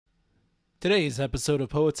Today's episode of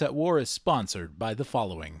Poets at War is sponsored by the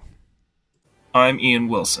following. I'm Ian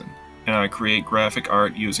Wilson, and I create graphic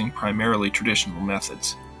art using primarily traditional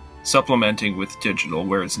methods, supplementing with digital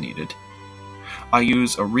where it's needed. I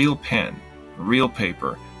use a real pen, a real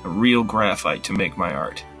paper, a real graphite to make my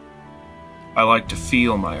art. I like to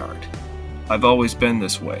feel my art. I've always been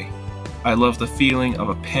this way. I love the feeling of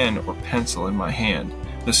a pen or pencil in my hand,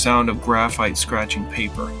 the sound of graphite scratching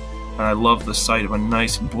paper, and I love the sight of a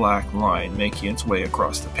nice black line making its way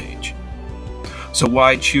across the page. So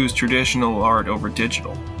why choose traditional art over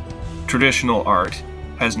digital? Traditional art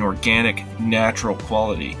has an organic, natural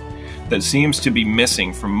quality that seems to be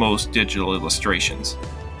missing from most digital illustrations.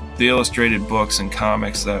 The illustrated books and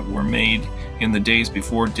comics that were made in the days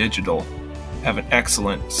before digital have an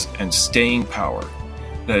excellence and staying power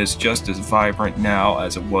that is just as vibrant now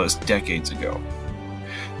as it was decades ago.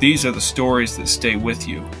 These are the stories that stay with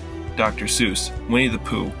you. Dr. Seuss, Winnie the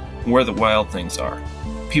Pooh, Where the Wild Things Are.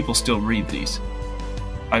 People still read these.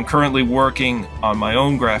 I'm currently working on my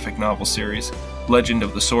own graphic novel series, Legend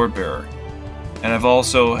of the Swordbearer, and I've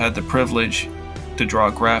also had the privilege to draw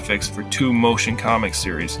graphics for 2 motion comic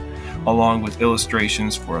series, along with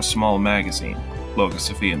illustrations for a small magazine,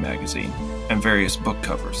 Logosophia magazine, and various book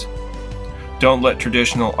covers. Don't let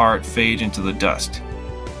traditional art fade into the dust.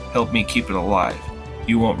 Help me keep it alive.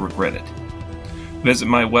 You won't regret it. Visit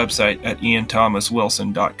my website at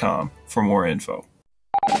ianthomaswilson.com for more info.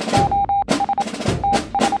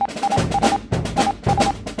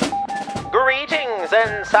 Greetings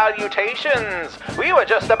and salutations! We were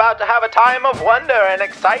just about to have a time of wonder and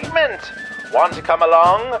excitement. Want to come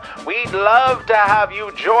along? We'd love to have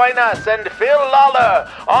you join us and fill Lollar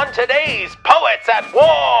on today's Poets at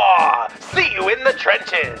War! See you in the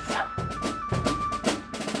trenches!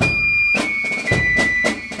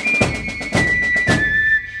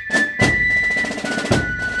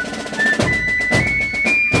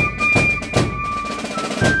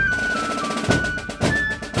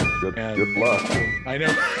 Good luck. I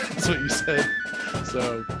know, that's what you said.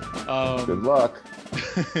 So, good luck.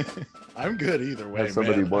 I'm good either way.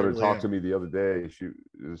 Somebody man. wanted to talk to me the other day.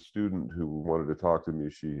 A student who wanted to talk to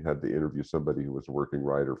me, she had to interview somebody who was a working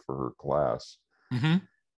writer for her class. Mm-hmm.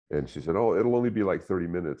 And she said, oh, it'll only be like 30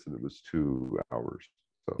 minutes. And it was 2 hours.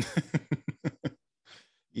 So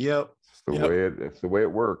Yep. It's the way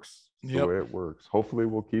it works. It's Yep. the way it works. Hopefully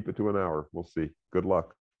we'll keep it to an hour. We'll see. Good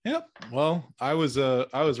luck. Yep. Well, I was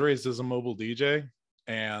raised as a mobile DJ,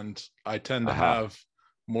 and I tend to have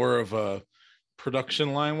more of a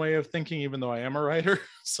production line way of thinking, even though I am a writer.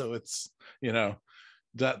 So it's,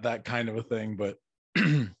 that kind of a thing. But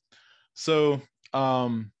so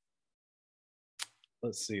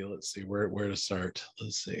let's see where to start.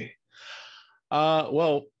 Let's see.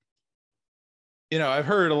 Well, I've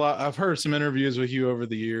heard some interviews with you over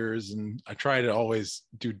the years, and I try to always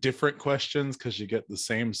do different questions because you get the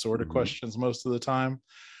same sort of questions most of the time.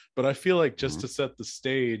 But I feel like just to set the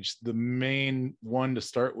stage, the main one to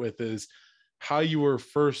start with is how you were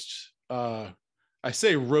first, I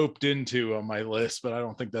say roped into on my list, but I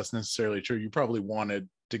don't think that's necessarily true. You probably wanted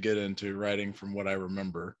to get into writing from what I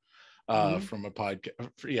remember from a podcast.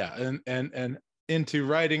 Yeah. And into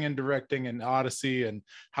writing and directing and Odyssey. And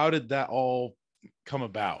how did that all come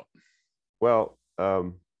about? Well,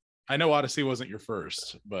 I know Odyssey wasn't your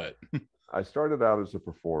first, but I started out as a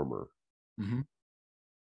performer. Mm-hmm.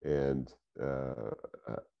 And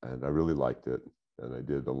I really liked it. And I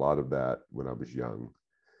did a lot of that when I was young.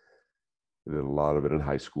 I did a lot of it in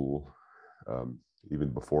high school, even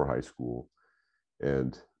before high school.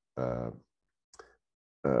 And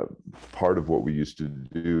part of what we used to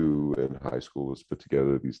do in high school was put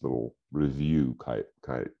together these little review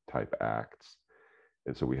type acts.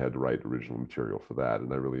 And so we had to write original material for that.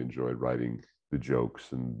 And I really enjoyed writing the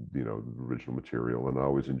jokes and, the original material. And I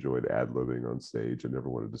always enjoyed ad-libbing on stage. I never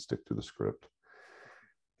wanted to stick to the script.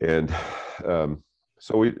 And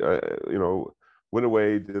so we, went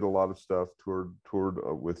away, did a lot of stuff, toured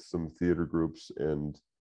with some theater groups, and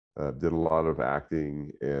did a lot of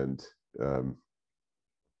acting and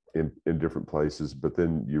in different places. But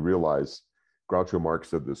then you realize, Groucho Marx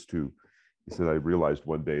said this too. He said, I realized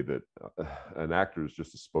one day that an actor is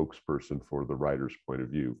just a spokesperson for the writer's point of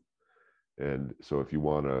view. And so if you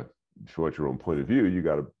want your own point of view, you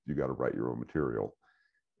got to write your own material.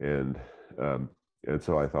 And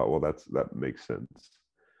so I thought, well, that makes sense.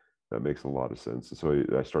 That makes a lot of sense. And so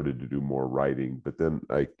I started to do more writing. But then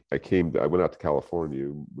I went out to California.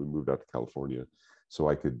 We moved out to California so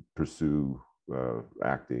I could pursue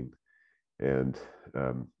acting. And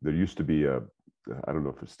there used to be I don't know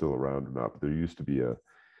if it's still around or not, but there used to be a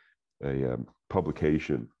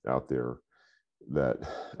publication out there that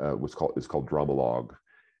it's called Dramalog,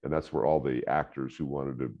 and that's where all the actors who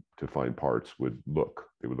wanted to find parts would look.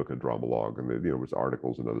 They would look at Dramalog, and it was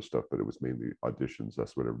articles and other stuff, but it was mainly auditions.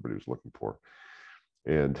 That's what everybody was looking for.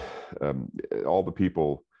 And all the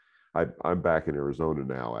people, I'm back in Arizona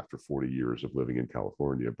now after 40 years of living in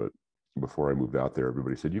California, but before I moved out there,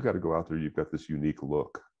 everybody said, you got to go out there. You've got this unique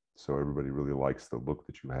look. So everybody really likes the look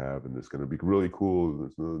that you have, and it's going to be really cool.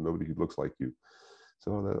 There's nobody who looks like you.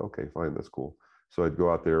 So okay, fine, that's cool. So I'd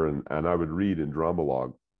go out there and I would read in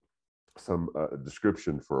Dramalog some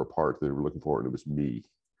description for a part they were looking for, and it was me.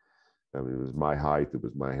 I mean, it was my height, it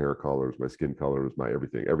was my hair color, it was my skin color, it was my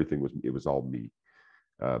everything. It was all me.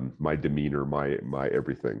 My demeanor, my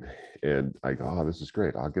everything. And I go, oh, this is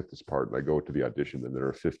great. I'll get this part. And I go to the audition, and there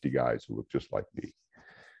are 50 guys who look just like me.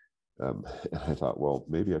 And I thought, well,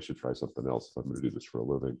 maybe I should try something else if I'm going to do this for a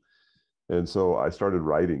living. And so I started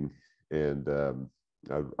writing, and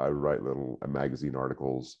I write little magazine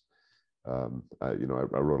articles. I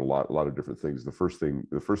wrote a lot of different things. The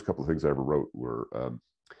first couple of things I ever wrote were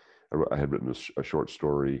I had written a short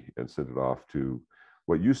story and sent it off to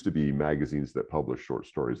what used to be magazines that publish short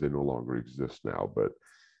stories. They no longer exist now, but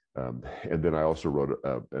and then I also wrote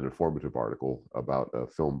an informative article about a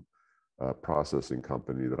film processing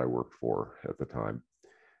company that I worked for at the time,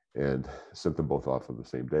 and sent them both off on the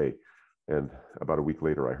same day. And about a week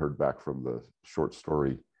later, I heard back from the short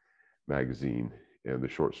story magazine, and the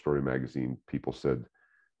short story magazine people said,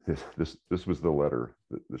 this was the letter.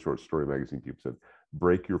 The short story magazine people said,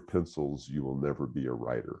 "Break your pencils, you will never be a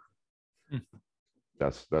writer."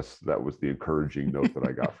 That was the encouraging note that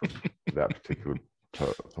I got from that particular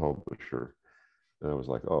publisher. And I was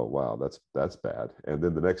like, oh, wow, that's bad. And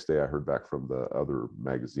then the next day I heard back from the other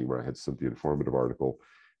magazine where I had sent the informative article,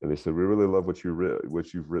 and they said, we really love what you've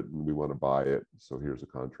written. We want to buy it. So here's a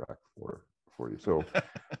contract for you. So I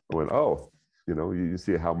went, oh, you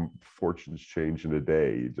see how fortunes change in a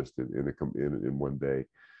day, just in one day.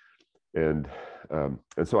 And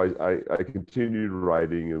so I continued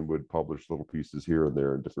writing and would publish little pieces here and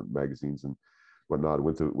there in different magazines and whatnot. I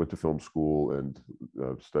went to film school and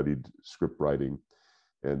studied script writing.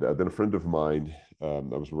 And then a friend of mine, I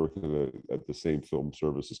was working at the same film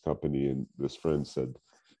services company, and this friend said,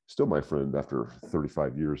 still my friend after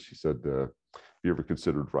 35 years, he said, have you ever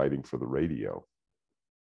considered writing for the radio?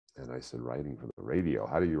 And I said, writing for the radio?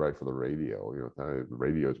 How do you write for the radio? The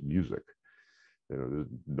radio is music.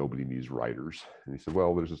 Nobody needs writers. And he said,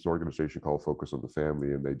 well, there's this organization called Focus on the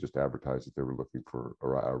Family, and they just advertised that they were looking for a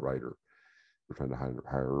writer. We're trying to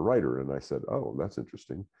hire a writer. And I said, oh, that's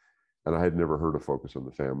interesting. And I had never heard of Focus on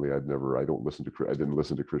the Family. I didn't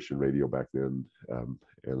listen to Christian radio back then.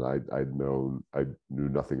 And I knew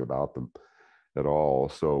nothing about them at all.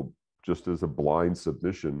 So just as a blind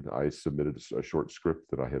submission, I submitted a short script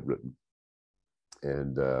that I had written.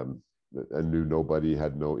 And I knew nobody,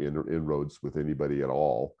 had no inroads with anybody at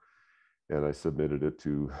all. And I submitted it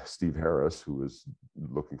to Steve Harris, who was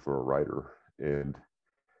looking for a writer. And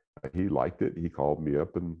he liked it. He called me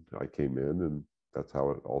up, and I came in, and that's how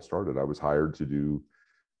it all started. I was hired to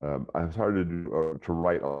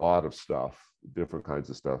write a lot of stuff, different kinds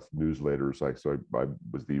of stuff, newsletters. I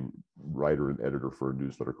was the writer and editor for a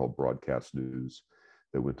newsletter called Broadcast News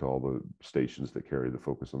that went to all the stations that carry the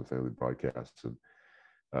Focus on the Family broadcasts. And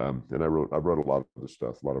I wrote a lot of other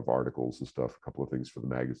stuff, a lot of articles and stuff, a couple of things for the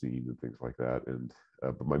magazine and things like that. And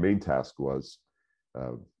but my main task was I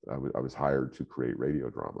was hired to create radio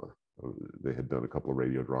drama. They had done a couple of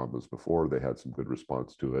radio dramas before. They had some good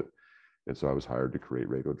response to it, and so I was hired to create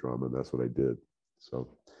radio drama, and that's what I did. So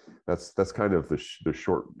that's kind of the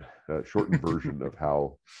shortened version of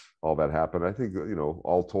how all that happened. I think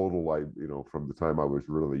all total, from the time I was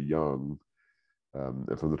really young.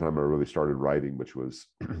 And from the time I really started writing, which was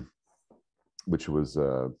in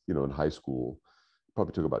high school,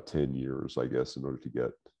 probably took about 10 years, I guess, in order to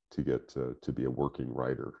get to be a working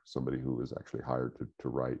writer, somebody who was actually hired to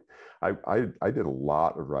write. I did a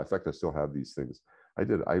lot of, in fact, I still have these things. I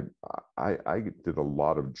did a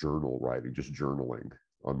lot of journal writing, just journaling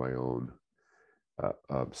on my own.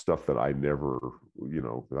 Stuff that I never,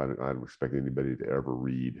 I don't expect anybody to ever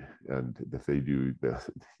read. And if they do,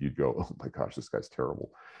 you'd go, oh my gosh, this guy's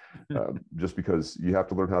terrible. Just because you have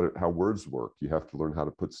to learn how words work. You have to learn how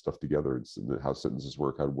to put stuff together, and how sentences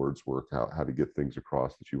work, how words work, how to get things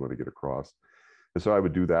across that you want to get across. And so I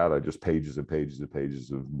would do that. I just pages and pages and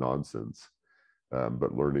pages of nonsense.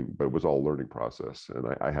 But it was all learning process. And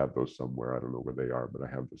I have those somewhere. I don't know where they are, but I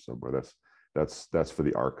have those somewhere. That's for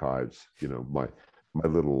the archives. My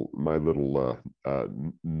little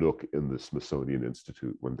nook in the Smithsonian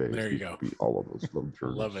Institute one day. There you go. All of those little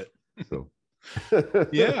journals. Love it. So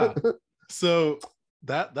yeah. So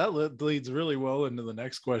that leads really well into the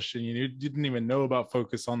next question. You didn't even know about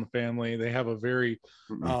Focus on the Family. They have a very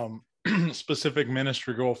specific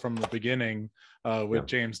ministry goal from the beginning with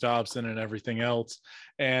James Dobson and everything else.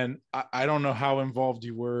 And I don't know how involved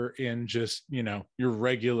you were in just, your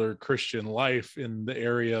regular Christian life in the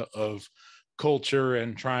area of culture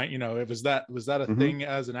and trying, was that a thing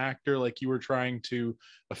as an actor, like you were trying to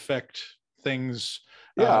affect things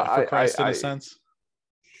for Christ in a sense?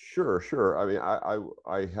 Sure. I mean,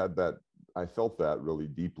 I had that, I felt that really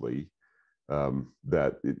deeply,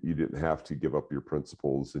 that you didn't have to give up your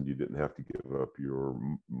principles and you didn't have to give up your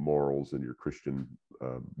morals and your Christian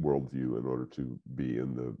worldview in order to be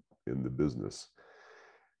in the business.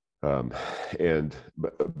 But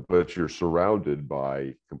you're surrounded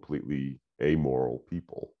by completely amoral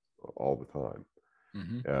people all the time.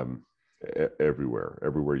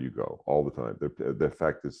 Everywhere you go, all the time. The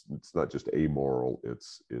fact is, it's not just amoral,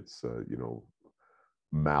 it's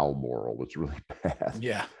malmoral. It's really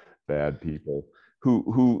bad people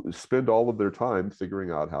who spend all of their time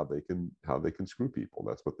figuring out how they can screw people.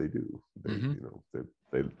 That's what they do.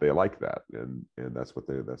 They like that, and that's what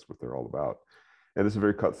they're all about. And it's a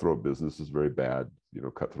very cutthroat business. It's a very bad,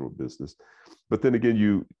 cutthroat business. But then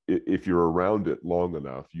again, if you're around it long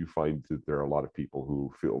enough, you find that there are a lot of people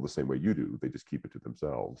who feel the same way you do. They just keep it to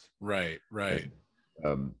themselves. Right.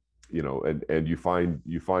 And, and you find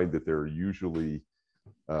that there are usually,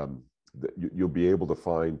 you'll be able to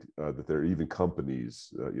find that there are even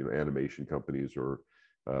companies, animation companies or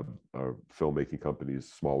filmmaking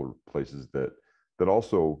companies, smaller places that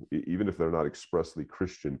also, even if they're not expressly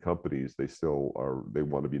Christian companies, they still are. They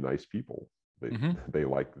want to be nice people. They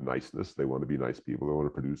like niceness. They want to be nice people. They want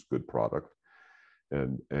to produce good product,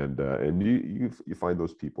 and you find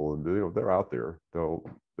those people, and they're out there. They'll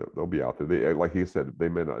be out there. They, like you said, they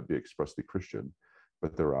may not be expressly Christian,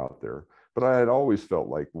 but they're out there. But I had always felt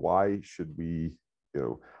like, why should we?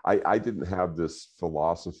 I didn't have this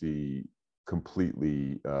philosophy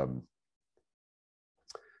completely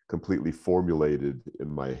formulated in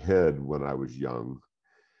my head when I was young.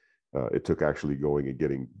 It took actually going and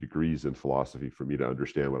getting degrees in philosophy for me to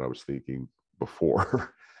understand what I was thinking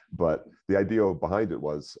before. But the idea behind it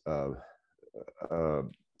was,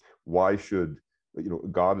 why should,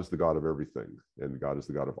 God is the God of everything, and God is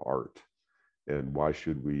the God of art. And why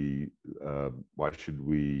should we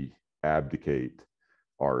abdicate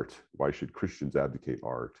art? Why should Christians abdicate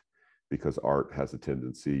art? Because art has a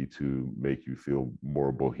tendency to make you feel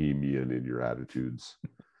more bohemian in your attitudes.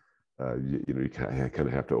 You kind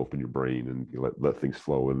of have to open your brain and let things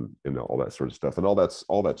flow and all that sort of stuff. And all that's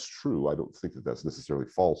true. I don't think that that's necessarily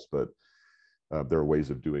false, but there are ways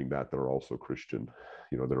of doing that are also Christian.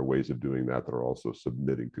 There are ways of doing that are also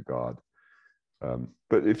submitting to God.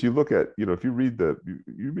 But if you look at, if you read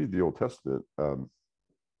the Old Testament,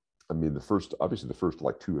 I mean, the first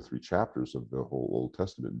like 2 or 3 chapters of the whole Old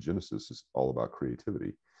Testament in Genesis is all about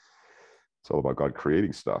creativity. It's all about God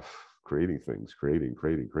creating stuff, creating things, creating,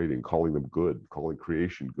 calling them good, calling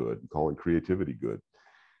creation good, calling creativity good.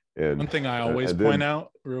 And one thing I always point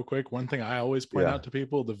out real quick, out to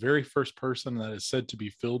people, the very first person that is said to be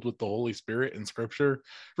filled with the Holy Spirit in Scripture,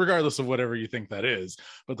 regardless of whatever you think that is,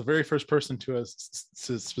 but the very first person to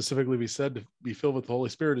specifically be said to be filled with the Holy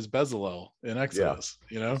Spirit is Bezalel in Exodus.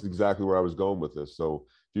 That's exactly where I was going with this. So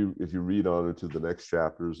if you read on into the next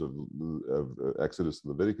chapters of Exodus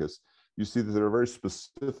and Leviticus, you see that there are very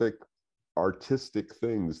specific artistic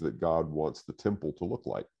things that God wants the temple to look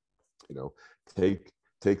like.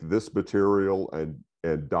 Take this material and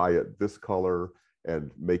dye it this color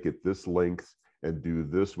and make it this length and do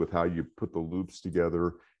this with how you put the loops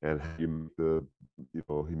together and how you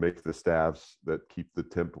make the staffs that keep the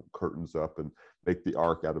temple curtains up, and make the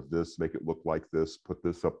ark out of this, make it look like this, put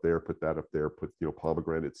this up there, put that up there, put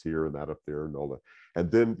pomegranates here and that up there and all that.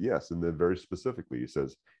 And then very specifically he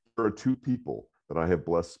says, there are 2 people that I have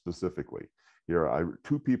blessed specifically. Here are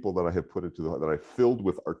 2 people that I have put into that I filled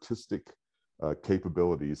with artistic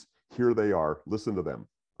capabilities. Here they are. Listen to them.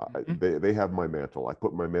 They have my mantle. I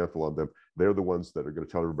put my mantle on them. They're the ones that are going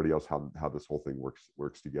to tell everybody else how this whole thing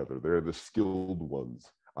works together. They're the skilled ones.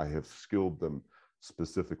 I have skilled them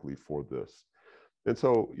specifically for this. And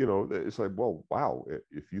so, it's like, well, wow.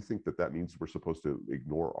 If you think that means we're supposed to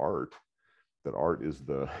ignore art, that art is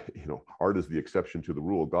the exception to the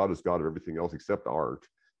rule. God is God of everything else except art.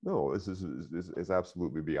 No, this is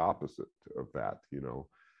absolutely the opposite of that.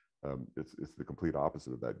 It's the complete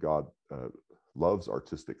opposite of that. God loves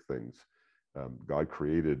artistic things. God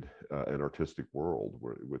created an artistic world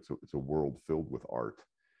where it's a world filled with art,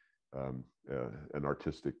 an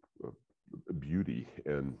artistic beauty,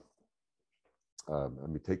 and I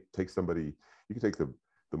mean, take somebody. You can take the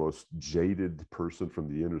most jaded person from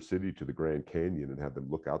the inner city to the Grand Canyon and have them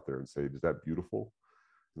look out there and say, "Is that beautiful?"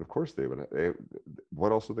 And of course they would.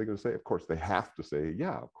 What else are they going to say? Of course they have to say,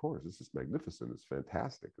 "Yeah, of course, this is magnificent. It's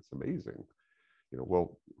fantastic. It's amazing."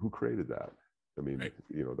 Well, who created that? I mean, Right.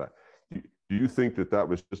 that. Do you think that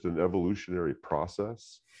was just an evolutionary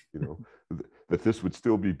process? That this would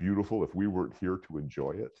still be beautiful if we weren't here to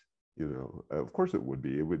enjoy it? Of course it would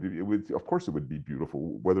be. It would. Of course it would be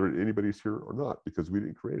beautiful, whether anybody's here or not, because we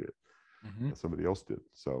didn't create it. Mm-hmm. Somebody else did.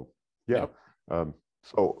 So yeah. Yep.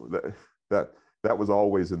 So that was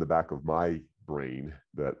always in the back of my brain,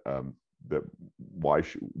 that why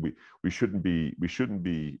we shouldn't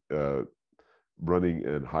be running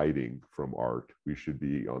and hiding from art. We should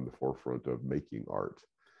be on the forefront of making art.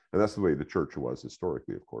 And that's the way the church was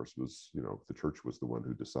historically, of course. Was the church was the one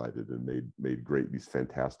who decided and made great, these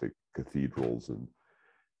fantastic cathedrals and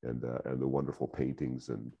the wonderful paintings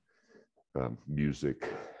and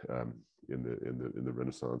music in the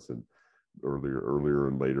Renaissance, and earlier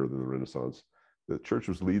and later than the Renaissance. The church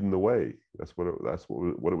was leading the way. That's what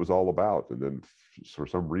it was all about. And then for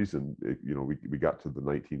some reason, we got to the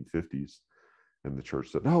 1950s. And the church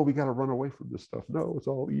said, "No, we got to run away from this stuff. No, it's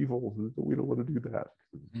all evil. We don't want to do that."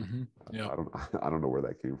 Mm-hmm. Yep. I don't know where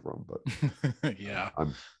that came from, but yeah,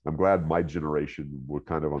 I'm glad my generation were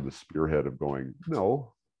kind of on the spearhead of going,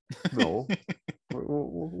 no,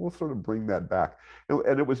 we'll sort of bring that back.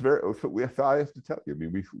 And it was if I have to tell you, I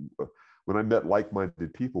mean, when I met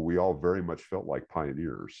like-minded people, we all very much felt like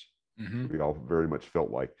pioneers. Mm-hmm. We all very much felt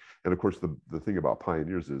like, and of course, the thing about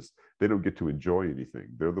pioneers is they don't get to enjoy anything.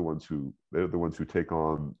 They're the ones who take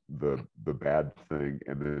on the bad thing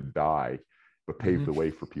and then die, but pave the way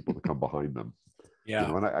for people to come behind them.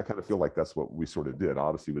 Yeah. And I kind of feel like that's what we sort of did.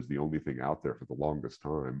 Odyssey was the only thing out there for the longest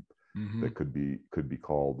time that could be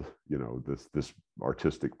called, this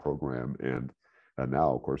artistic program. And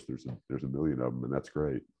now, of course, there's a million of them, and that's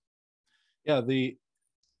great. Yeah.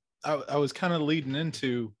 I was kind of leading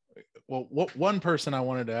into, well, one person I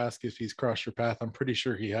wanted to ask if he's crossed your path. I'm pretty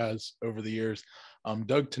sure he has over the years.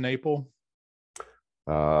 Doug TenNapel.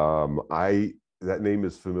 That name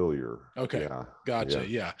is familiar. Okay. Yeah. Gotcha.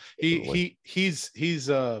 Yeah. He's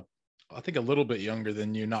I think a little bit younger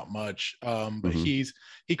than you, not much. But he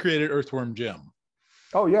created Earthworm Jim.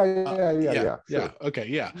 Oh yeah. Sure. Okay.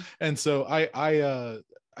 Yeah. And so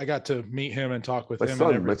I got to meet him and talk with him.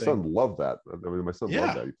 My son loved that. I mean, my son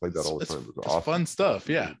loved that. He played that all the time. It was awesome. Fun stuff.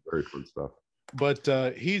 Yeah. Very fun stuff. But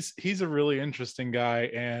he's a really interesting guy.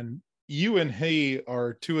 And you and he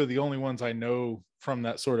are two of the only ones I know from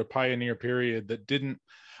that sort of pioneer period that didn't,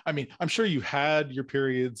 I mean, I'm sure you had your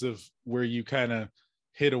periods of where you kind of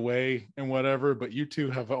hid away and whatever, but you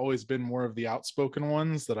two have always been more of the outspoken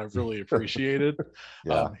ones that I've really appreciated.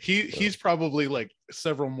 He's probably like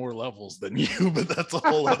several more levels than you, but that's a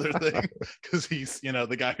whole other thing, because he's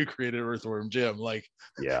the guy who created Earthworm Jim. Like,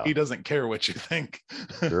 he doesn't care what you think.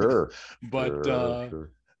 Sure.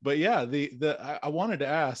 But yeah, I wanted to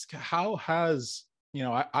ask, how has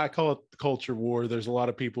I call it the culture war. There's a lot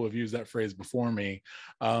of people who have used that phrase before me,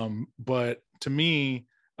 but to me,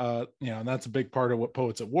 and that's a big part of what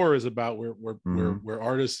Poets at War is about. We're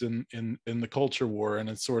artists in the culture war, and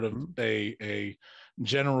it's sort of a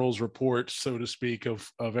general's report, so to speak, of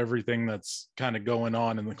everything that's kind of going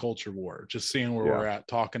on in the culture war. Just seeing where we're at,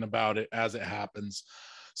 talking about it as it happens.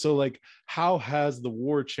 So, like, how has the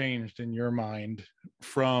war changed in your mind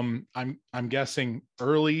from I'm guessing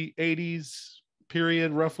early 80s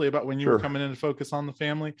period, roughly about when you were coming in to focus on the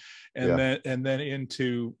family, and then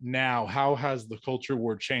into now? How has the culture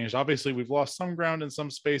war changed? Obviously we've lost some ground in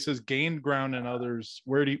some spaces, gained ground in others.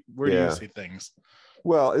 Where do you see things?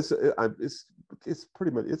 Well, it's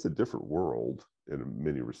pretty much, it's a different world in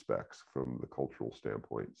many respects from the cultural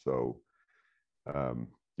standpoint. So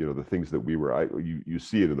the things that you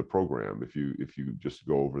see it in the program. If you just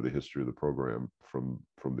go over the history of the program from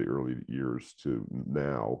the early years to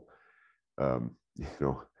now,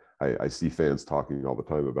 I see fans talking all the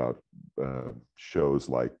time about shows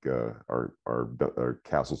like our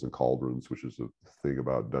Castles and Cauldrons, which is a thing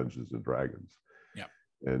about Dungeons and Dragons. Yeah.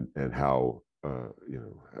 And how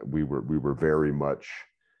we were very much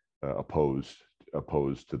opposed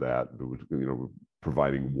to that. There was,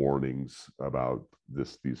 providing warnings about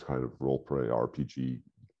these kind of role play RPG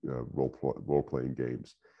role playing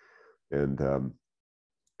games, and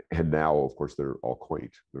now, of course, they're all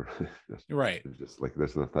quaint. They're right. It's just like,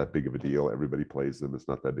 that's not that big of a deal. Everybody plays them. It's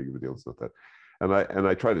not that big of a deal. It's not that. And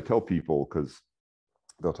I try to tell people, because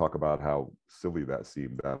they'll talk about how silly that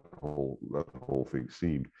seemed, that whole thing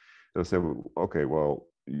seemed. And I say, well, okay, well,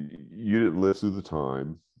 you didn't live through the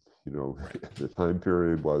time. You know, the time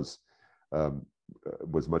period was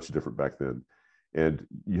much different back then. And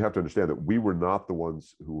you have to understand that we were not the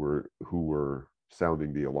ones who were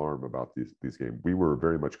sounding the alarm about these games. We were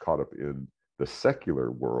very much caught up in the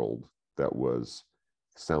secular world that was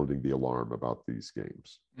sounding the alarm about these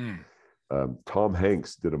games. Tom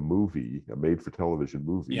Hanks did a movie, a made-for-television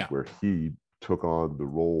movie, where he took on the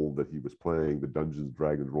role that he was playing, the Dungeons and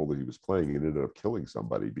Dragons role that he was playing, and ended up killing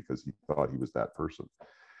somebody because he thought he was that person.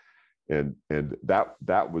 And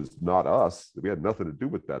that was not us. We had nothing to do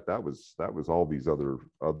with that. That was all these other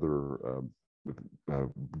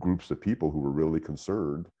groups of people who were really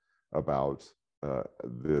concerned about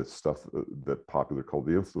the stuff that popular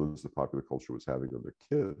culture, the influence that popular culture was having on their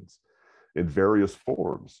kids in various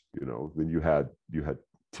forms. You know, then you had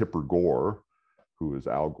Tipper Gore, who is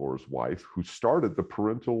Al Gore's wife, who started the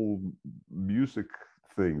parental music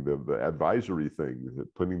thing, the advisory thing,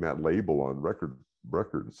 putting that label on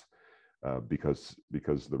records. Because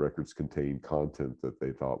the records contained content that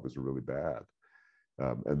they thought was really bad,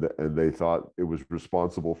 and they thought it was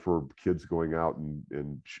responsible for kids going out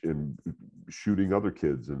and shooting other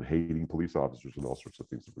kids and hating police officers and all sorts of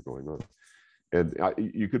things that were going on. And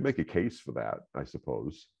you could make a case for that, I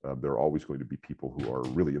suppose. There are always going to be people who are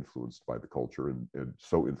really influenced by the culture and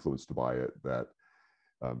so influenced by it that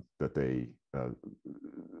they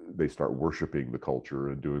start worshiping the culture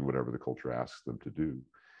and doing whatever the culture asks them to do.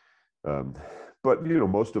 But you know,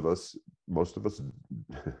 most of us,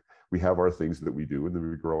 we have our things that we do, and then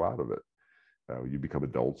we grow out of it. You become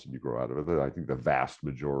adults and you grow out of it. I think the vast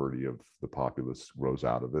majority of the populace grows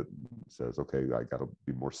out of it and says, "Okay, I got to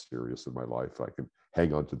be more serious in my life. I can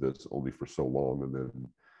hang on to this only for so long." And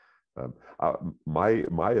then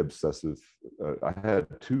my obsessive, I had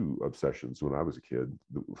two obsessions when I was a kid.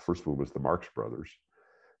 The first one was the Marx Brothers.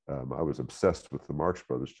 I was obsessed with the Marx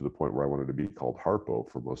Brothers to the point where I wanted to be called Harpo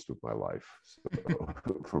for most of my life. So,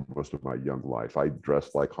 for most of my young life, I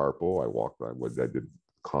dressed like Harpo. I did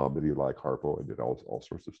comedy like Harpo. I did all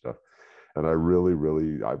sorts of stuff, and I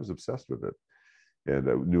was obsessed with it, and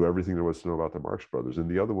I knew everything there was to know about the Marx Brothers. And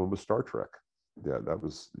the other one was Star Trek. Yeah, that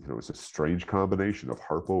was, you know, it's a strange combination of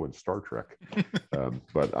Harpo and Star Trek.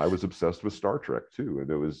 But I was obsessed with Star Trek too, and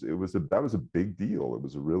that was a big deal. It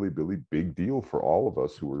was a really, really big deal for all of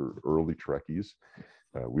us who were early Trekkies.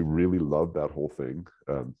 We really loved that whole thing,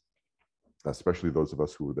 especially those of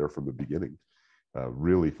us who were there from the beginning.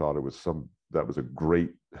 Really thought that was a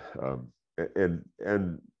great, and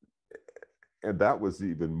that was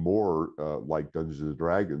even more like Dungeons and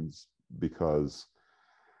Dragons because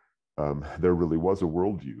there really was a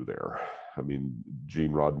worldview there. I mean,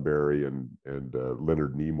 Gene Roddenberry and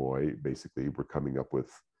Leonard Nimoy basically were coming up with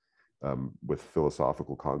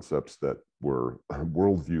philosophical concepts that were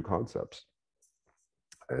worldview concepts,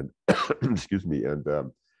 and excuse me, and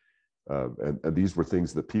these were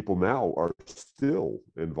things that people now are still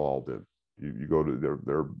involved in. You go to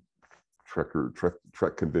their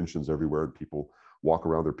Trek conventions everywhere, and people walk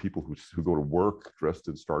around. There are people who go to work dressed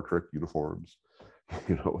in Star Trek uniforms.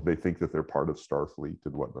 You know, they think that they're part of Starfleet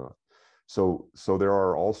and whatnot. So there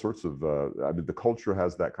are all sorts of, I mean, the culture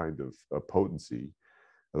has that kind of potency.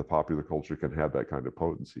 The popular culture can have that kind of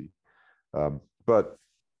potency. But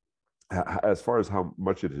as far as how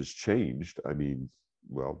much it has changed, I mean,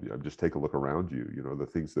 well, just take a look around you. You know, the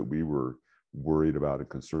things that we were worried about and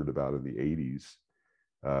concerned about in the 80s,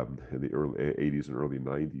 in the early 80s and early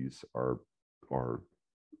 90s are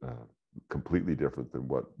completely different than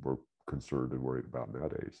what we're concerned and worried about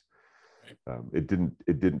nowadays. It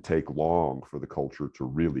didn't take long for the culture to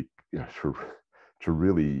really, to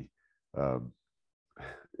really,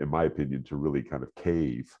 in my opinion, to really kind of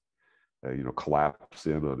cave, collapse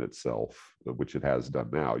in on itself, which it has done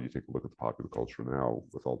now. You take a look at the popular culture now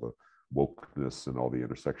with all the wokeness and all the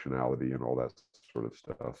intersectionality and all that sort of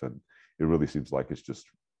stuff, and it really seems like it's just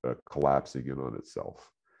collapsing in on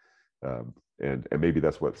itself. And maybe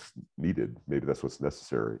that's what's needed. Maybe that's what's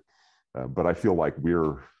necessary. But I feel like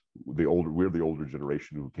we're the older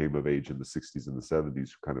generation who came of age in the 60s and the 70s,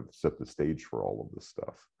 who kind of set the stage for all of this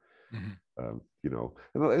stuff. Mm-hmm.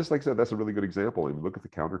 And it's like I said, that's a really good example. I mean, look at the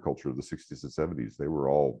counterculture of the 60s and 70s. They were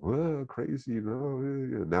all crazy,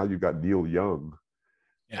 Now you've got Neil Young,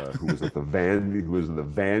 who was in the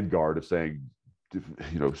vanguard of saying,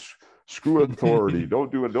 screw authority,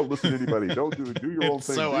 don't do it, don't listen to anybody, don't do it, do your own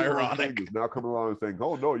thing. So ironic. Is now coming along and saying,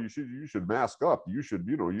 oh no, you should mask up, you should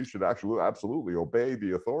actually absolutely obey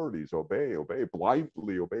the authorities, obey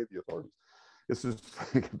blindly, obey the authorities. This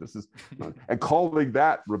is and calling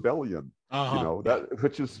that rebellion,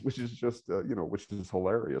 which is just which is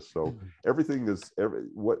hilarious. So everything is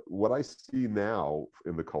what I see now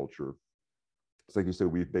in the culture. it's like you said,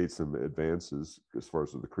 we've made some advances as far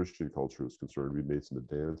as the Christian culture is concerned. We've made some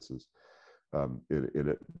advances in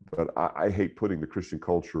it, but I hate putting the Christian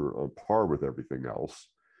culture on par with everything else,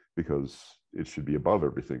 because it should be above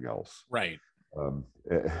everything else. Right.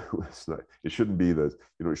 It's not, it shouldn't be the,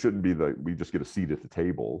 it shouldn't be the, we just get a seat at the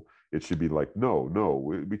table. It should be like, no,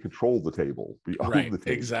 we control the table. We own the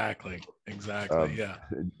table. Exactly. Yeah.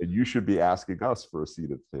 And you should be asking us for a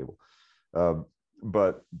seat at the table.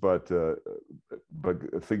 But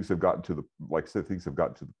things have gotten to the, like I said, things have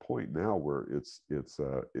gotten to the point now where it's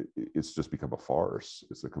just become a farce.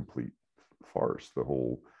 It's a complete farce. The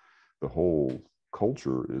whole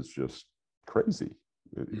culture is just crazy.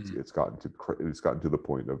 It's gotten to the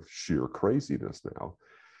point of sheer craziness now,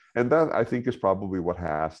 and that, I think, is probably what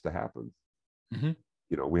has to happen. Mm-hmm.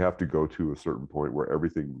 We have to go to a certain point where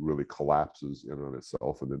everything really collapses in on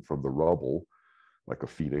itself, and then from the rubble, like a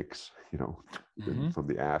phoenix, Mm-hmm. from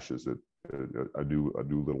the ashes, a new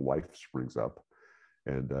little life springs up,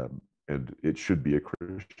 and it should be a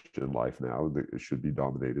Christian life now. It should be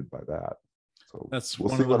dominated by that. So that's we'll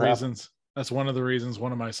one see of the what reasons. happens. That's one of the reasons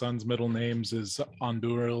one of my son's middle names is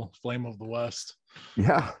Onduril, Flame of the West.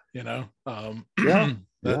 Yeah.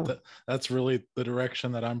 That's really the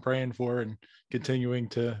direction that I'm praying for and continuing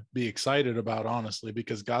to be excited about, honestly,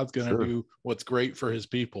 because God's going to do what's great for his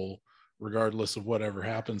people, regardless of whatever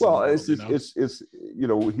happens. Well, it's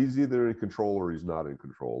he's either in control or he's not in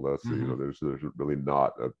control. That's there's really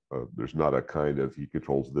not there's not a kind of he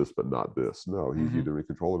controls this but not this. No, he's either in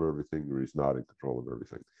control of everything or he's not in control of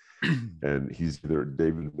everything. And he's either,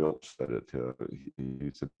 David Milch said it.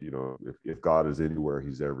 He said, if God is anywhere,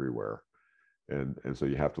 he's everywhere, and so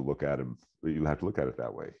you have to look at him. You have to look at it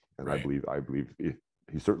that way. And right. I believe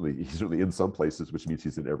he's certainly in some places, which means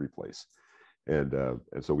he's in every place. And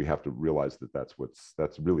so we have to realize that that's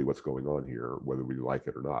really what's going on here, whether we like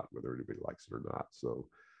it or not, whether anybody likes it or not. So,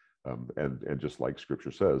 and just like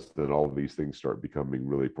Scripture says, then all of these things start becoming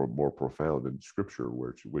really more profound in Scripture,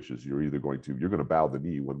 which is you're going to bow the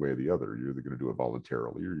knee one way or the other. You're either going to do it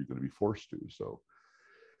voluntarily or you're going to be forced to. So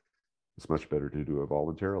it's much better to do it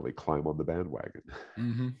voluntarily. Climb on the bandwagon.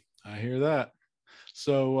 Mm-hmm. I hear that.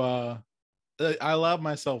 So I allowed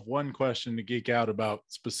myself one question to geek out about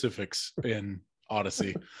specifics in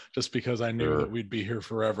Odyssey, just because I knew that we'd be here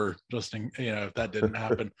forever, just if that didn't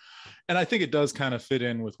happen. And I think it does kind of fit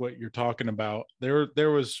in with what you're talking about.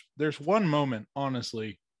 There's one moment,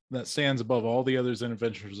 honestly, that stands above all the others in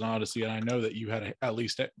Adventures in Odyssey, and I know that you had at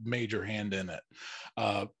least a major hand in it,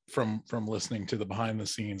 from listening to the behind the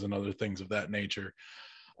scenes and other things of that nature.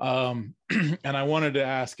 And I wanted to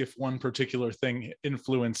ask if one particular thing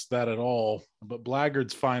influenced that at all, but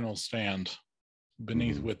Blackguard's final stand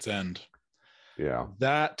beneath Wit's End. Yeah.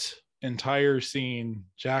 That entire scene,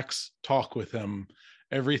 Jack's talk with him,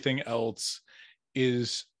 everything else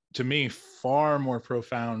is, to me, far more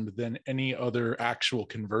profound than any other actual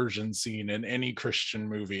conversion scene in any Christian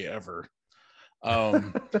movie ever.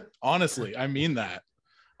 Honestly, I mean that.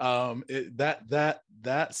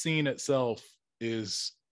 That scene itself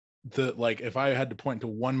is if I had to point to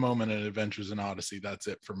one moment in Adventures in Odyssey, that's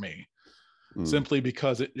it for me. Simply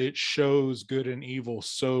because it shows good and evil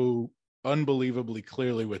so unbelievably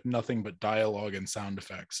clearly with nothing but dialogue and sound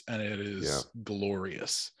effects, and it is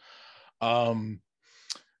glorious.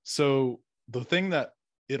 So the thing that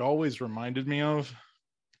it always reminded me of,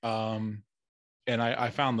 and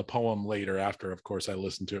I found the poem later after, of course, I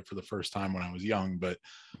listened to it for the first time when I was young, but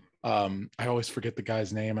I always forget the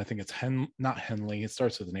guy's name. I think it's not Henley. It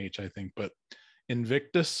starts with an H, I think, but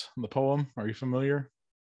Invictus, the poem. Are you familiar?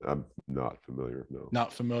 I'm not familiar. No.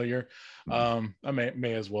 Not familiar. I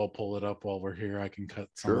may as well pull it up while we're here. I can cut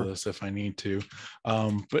some of this if I need to.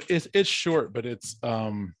 But it's short, but it's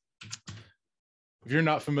if you're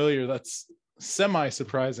not familiar, that's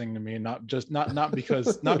semi-surprising to me. Not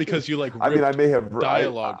because you like. I mean, I may have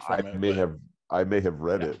dialogue from it. I may have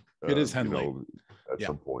read it. It is Henley at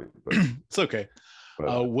some point, but it's okay.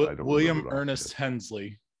 William Ernest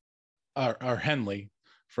Henley, or Henley,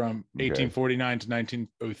 from 1849 to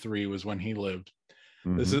 1903 was when he lived.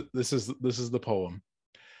 This is the poem.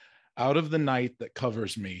 Out of the night that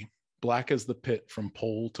covers me, black as the pit from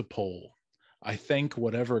pole to pole, I thank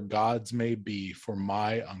whatever gods may be for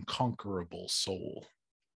my unconquerable soul.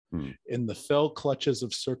 In the fell clutches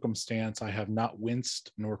of circumstance, I have not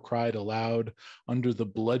winced nor cried aloud. Under the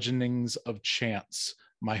bludgeonings of chance,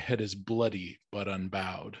 my head is bloody but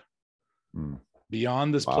unbowed.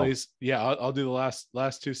 Beyond this place, I'll do the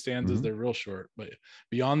last two stanzas. They're real short, but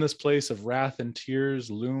beyond this place of wrath and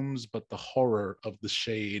tears looms but the horror of the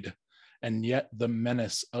shade, and yet the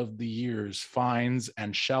menace of the years finds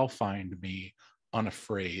and shall find me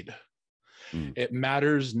unafraid. Mm. It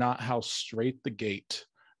matters not how straight the gate,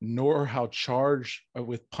 nor how charged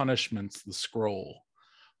with punishments the scroll.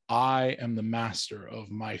 I am the master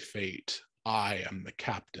of my fate. I am the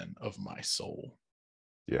captain of my soul.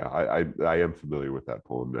 Yeah, I am familiar with that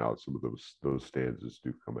poem now. Some of those stanzas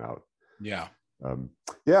do come out. Yeah.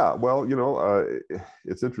 Yeah, well,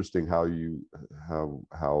 it's interesting how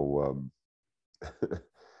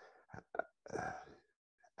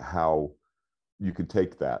how you can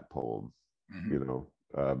take that poem.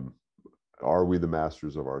 Mm-hmm. Are we the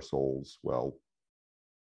masters of our souls? Well,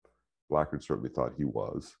 Blackard certainly thought he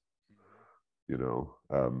was.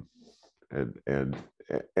 And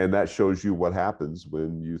that shows you what happens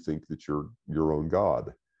when you think that you're your own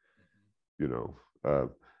God.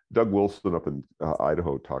 Doug Wilson up in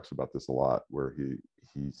Idaho talks about this a lot, where you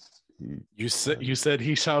said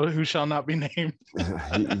who shall not be named.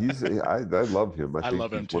 I love him. I think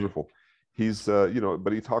love him he's too. wonderful. He's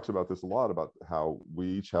but he talks about this a lot, about how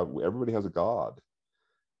everybody has a God,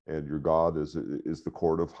 and your God is the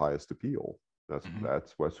court of highest appeal.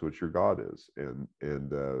 That's what your God is, and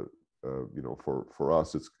for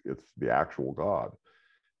us it's the actual God.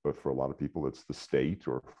 But for a lot of people, it's the state,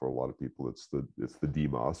 or for a lot of people, it's the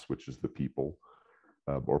demos, which is the people,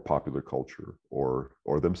 or popular culture, or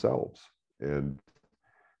themselves. And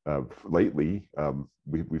lately,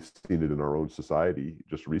 we've seen it in our own society.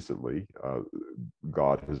 Just recently,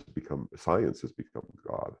 science has become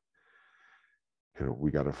God. We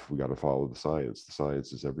got to follow the science. The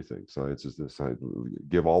science is everything. Science is the science.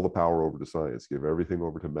 Give all the power over to science. Give everything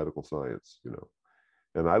over to medical science.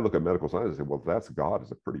 And I look at medical science and say, well, that's God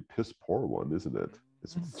is a pretty piss poor one, isn't it?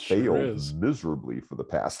 It's failed miserably for the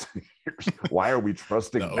past years. Why are we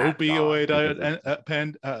trusting the that opioid the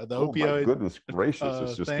opioid? My goodness gracious!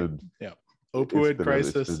 It's just opioid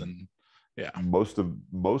crisis, and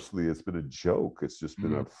mostly it's been a joke. It's just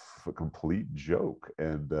been a complete joke,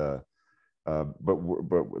 and but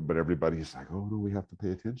everybody's like, oh no, we have to pay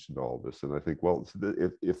attention to all this. And I think, well,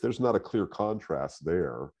 if there's not a clear contrast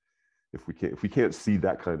there, if we can't see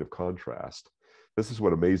that kind of contrast, this is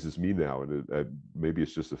what amazes me now. And maybe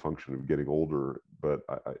it's just a function of getting older, but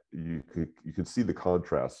you can see the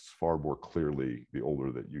contrasts far more clearly the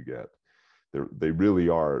older that you get. They really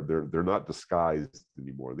are. They're not disguised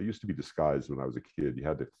anymore. They used to be disguised when I was a kid. You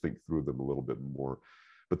had to think through them a little bit more.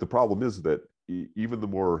 But the problem is that even the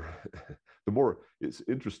more it's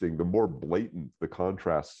interesting, the more blatant the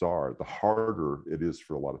contrasts are, the harder it is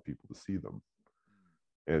for a lot of people to see them.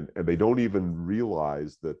 And they don't even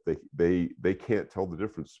realize that they can't tell the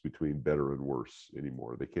difference between better and worse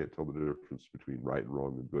anymore. They can't tell the difference between right and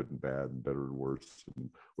wrong and good and bad and better and worse and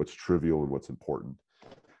what's trivial and what's important.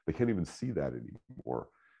 They can't even see that anymore.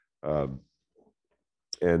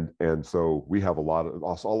 And so we have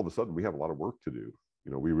all of a sudden we have a lot of work to do.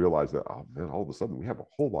 We realize that, oh man, all of a sudden we have a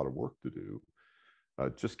whole lot of work to do.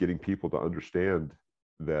 Just getting people to understand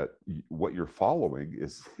that what you're following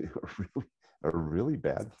is a really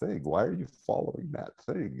bad thing. Why are you following that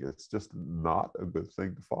thing? It's just not a good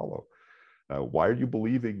thing to follow. Why are you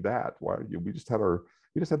believing that? We just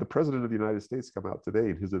had the president of the United States come out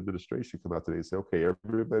today, and his administration come out today and say, okay,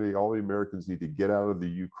 everybody, all the Americans need to get out of the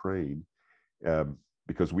Ukraine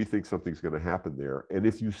because we think something's going to happen there. And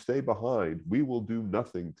if you stay behind, we will do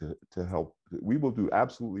nothing to help. We will do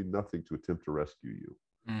absolutely nothing to attempt to rescue you.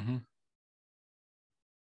 Mm-hmm.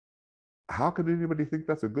 How can anybody think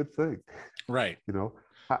that's a good thing? Right.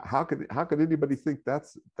 How can anybody think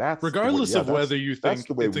that's regardless of whether you think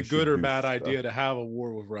it's a good or bad idea to have a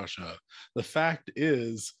war with Russia? The fact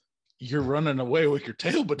is, you're running away with your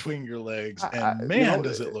tail between your legs, and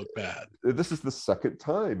does it look bad. This is the second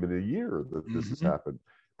time in a year that this has happened.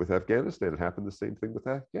 With Afghanistan, it happened the same thing with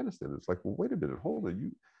Afghanistan. It's like, well, wait a minute, hold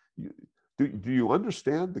on. Do you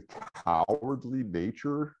understand the cowardly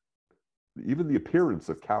nature, even the appearance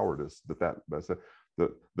of cowardice the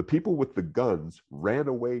people with the guns ran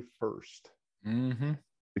away first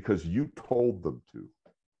because you told them to.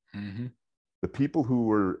 The people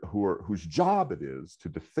whose job it is to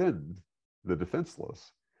defend the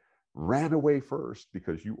defenseless ran away first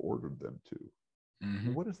because you ordered them to.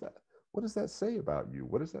 What does that say about you?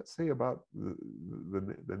 What does that say about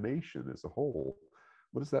the nation as a whole?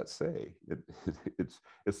 What does that say?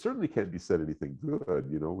 It certainly can't be said anything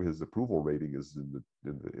good. His approval rating is in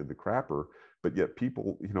the crapper, but yet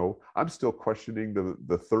people, I'm still questioning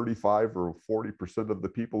the 35 or 40% of the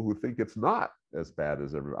people who think it's not as bad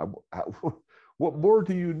as everyone. What more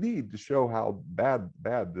do you need to show how bad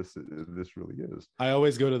this really is? I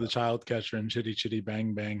always go to the child catcher in Chitty Chitty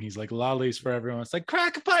Bang Bang. He's like, lollies for everyone. It's like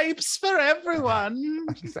crack pipes for everyone.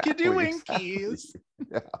 Exactly, Kiddy winkies. Exactly.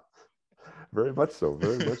 Yeah. Very much so.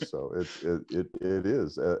 Very much so. It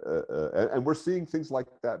is, and we're seeing things like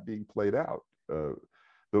that being played out.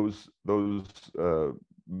 Those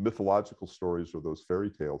mythological stories or those fairy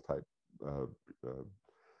tale type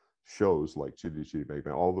shows like Chitty Chitty Bang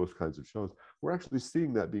Bang, all those kinds of shows, we're actually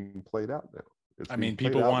seeing that being played out now. I mean,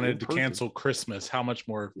 people wanted to cancel Christmas. How much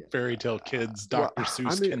more fairy tale kids, Dr.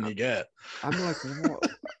 Seuss can you get? I'm like, what?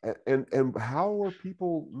 And how are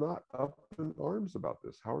people not up in arms about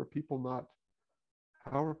this? How are people not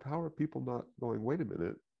going, wait a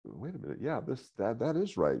minute, yeah, that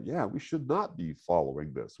is right. Yeah, we should not be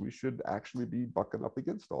following this. We should actually be bucking up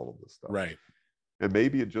against all of this stuff. Right. And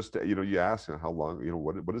maybe it just, you ask how long,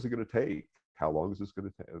 what is it going to take? How long is this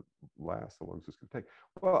going to last? How long is this going to take?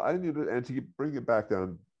 Well, I need to, and to bring it back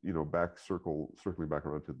down, circling back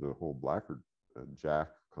around to the whole Blackard and Jack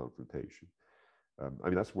confrontation. I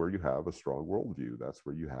mean, that's where you have a strong worldview. That's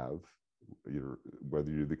where you have,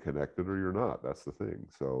 whether you're connected or you're not. That's the thing.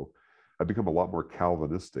 So I've become a lot more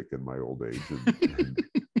Calvinistic in my old age.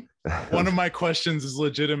 One of my questions is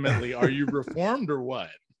legitimately, are you Reformed or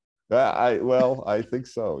what? I think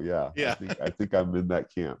so. Yeah. Yeah. I think I'm in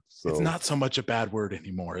that camp. So it's not so much a bad word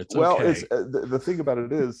anymore. It's well, okay. It's the thing about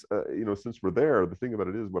it is, since we're there, the thing about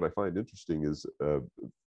it is, what I find interesting is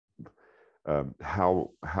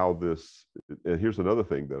how this. And here's another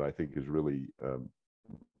thing that I think is really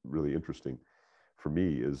really interesting for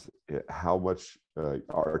me is how much the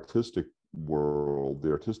artistic world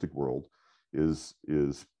is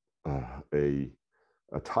a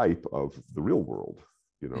type of the real world.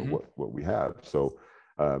 What we have. So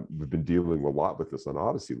we've been dealing a lot with this on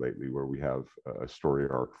Odyssey lately, where we have a story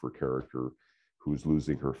arc for a character who's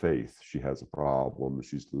losing her faith. She has a problem,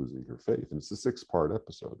 she's losing her faith, and it's a 6-part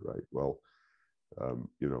episode, right? Well,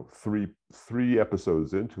 three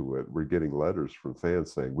episodes into it, we're getting letters from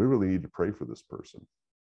fans saying, we really need to pray for this person.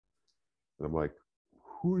 And I'm like,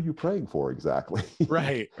 who are you praying for exactly?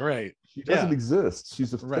 Right. She doesn't exist.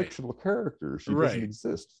 She's a fictional character. She Right. doesn't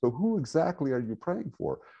exist. So who exactly are you praying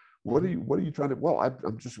for? What are you trying to? Well,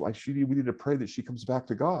 I'm just like, we need to pray that she comes back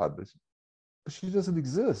to God. But she doesn't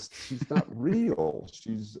exist. She's not real.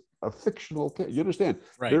 She's a fictional character. You understand?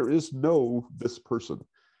 Right. There is no this person.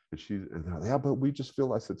 But we just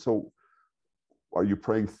feel. I said, so are you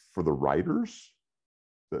praying for the writers?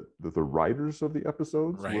 That the writers of the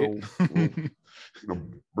episodes will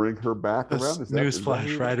bring her back around.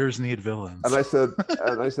 Newsflash: writers need villains. And I said,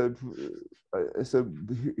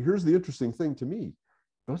 here's the interesting thing to me: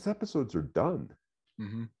 those episodes are done.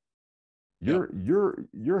 Mm-hmm.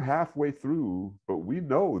 You're halfway through, but we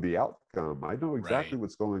know the outcome. I know exactly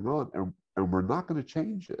what's going on, and we're not going to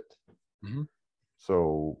change it. Mm-hmm.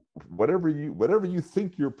 So whatever you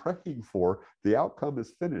think you're praying for, the outcome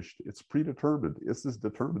is finished. It's predetermined. This is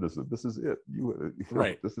determinism. This is it.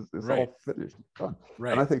 This is all finished. Done.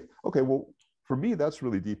 Right. And I think, okay, well, for me, that's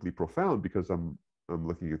really deeply profound, because I'm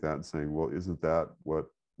looking at that and saying, well, isn't that what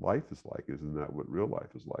life is like? Isn't that what real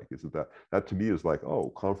life is like? Isn't that to me is like,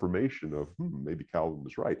 oh, confirmation of maybe Calvin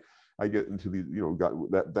was right. I get into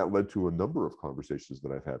the, that led to a number of conversations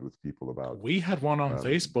that I've had with people about. We had one on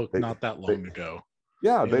Facebook not that long ago.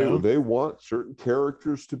 Yeah, they want certain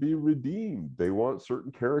characters to be redeemed. They want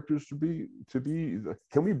certain characters to be.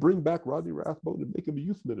 Can we bring back Rodney Rathbone and make him a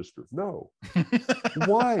youth minister? No.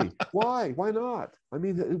 Why? Why not? I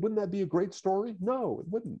mean, wouldn't that be a great story? No, it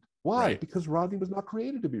wouldn't. Why? Right. Because Rodney was not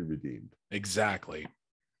created to be redeemed. Exactly.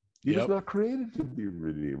 He was not created to be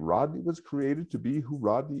redeemed. Rodney was created to be who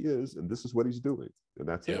Rodney is, and this is what he's doing, and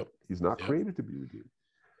that's it. He's not created to be redeemed.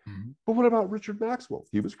 Mm-hmm. But what about Richard Maxwell?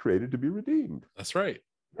 He was created to be redeemed. That's right.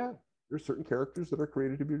 Yeah. There's certain characters that are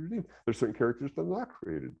created to be redeemed. There's certain characters that are not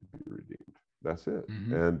created to be redeemed. That's it.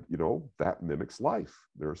 Mm-hmm. And, that mimics life.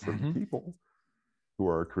 There are certain people who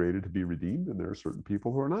are created to be redeemed, and there are certain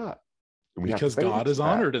people who are not. And because God is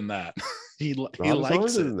honored in that. He likes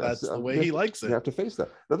it. That's the way he likes it. You have to face that.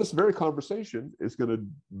 Now, this very conversation is going to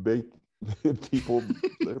make people,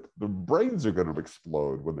 the brains are going to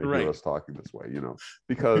explode when they hear us talking this way,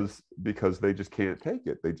 because they just can't take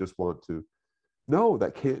it. They just want to, no,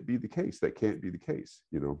 that can't be the case. That can't be the case.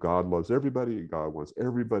 God loves everybody, and God wants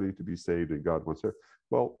everybody to be saved, and God wants her.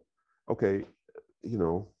 Well, okay,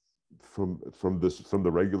 from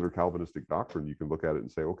the regular Calvinistic doctrine, you can look at it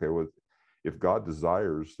and say, okay, well, if God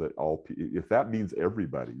desires that if that means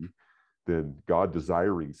everybody, then God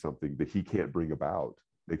desiring something that he can't bring about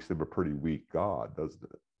makes him a pretty weak God, doesn't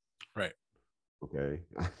it? Right. Okay.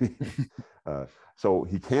 So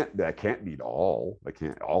that can't mean all.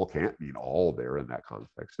 Can't mean all there in that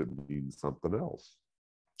context. It means something else.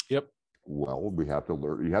 Yep. Well, we have to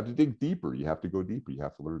learn. You have to dig deeper. You have to go deeper. You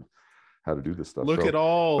have to learn. how to do this stuff. Look So, at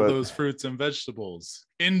all but, those fruits and vegetables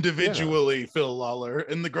individually, Phil Lollar,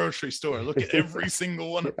 in the grocery store. Look at every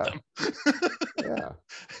single one of them. Yeah.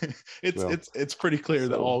 It's pretty clear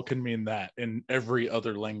that so, all can mean that in every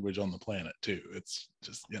other language on the planet too. It's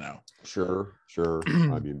just, Sure.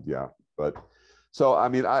 I mean, yeah, but so I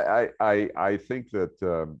mean, I think that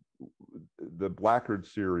the Blackguard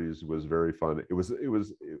series was very fun. It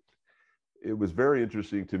was very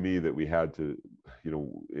interesting to me that we had to,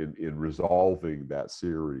 in resolving that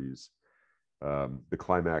series, the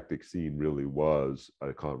climactic scene really was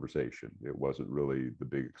a conversation. It wasn't really the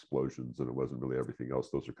big explosions, and it wasn't really everything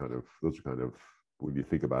else. Those are kind of, when you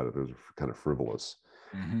think about it, those are kind of frivolous.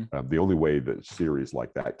 Mm-hmm. The only way that series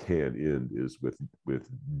like that can end is with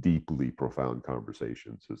deeply profound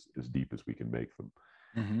conversations, as deep as we can make them.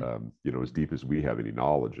 Mm-hmm. As deep as we have any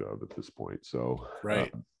knowledge of at this point. So,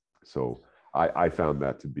 right. So I found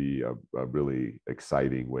that to be a really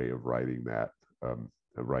exciting way of writing that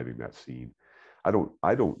scene. I don't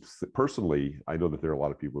personally, I know that there are a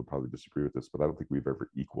lot of people who probably disagree with this, but I don't think we've ever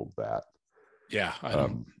equaled that. Yeah, I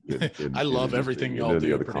don't. I love everything y'all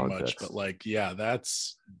do pretty much, but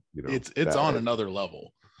that's it's on another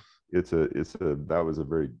level. That was a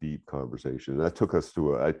very deep conversation. That took us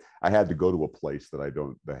to I had to go to a place that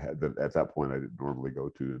at that point I didn't normally go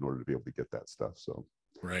to in order to be able to get that stuff. So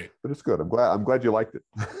right, but it's good. I'm glad you liked it.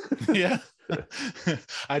 Yeah.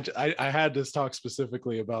 I had to talk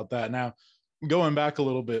specifically about that. Now, going back a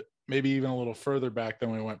little bit, maybe even a little further back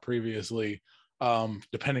than we went previously,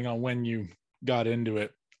 depending on when you got into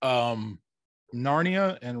it,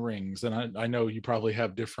 Narnia and Rings, and I know you probably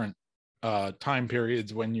have different time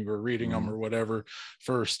periods when you were reading them or whatever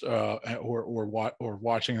first, or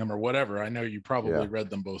watching them or whatever. I know you probably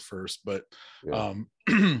read them both first, but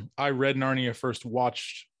I read Narnia first,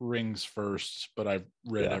 watched Rings first, but I've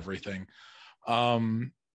read everything.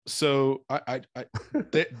 So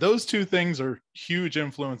those two things are huge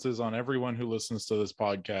influences on everyone who listens to this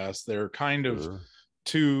podcast. They're kind of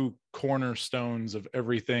two cornerstones of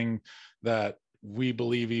everything that we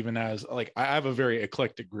believe, even as I have a very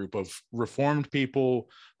eclectic group of Reformed people,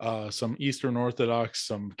 some Eastern Orthodox,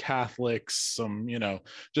 some Catholics, some,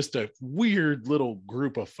 just a weird little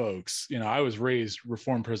group of folks. I was raised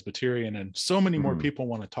Reformed Presbyterian, and so many more people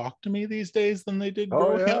want to talk to me these days than they did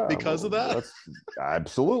growing up because of that. That's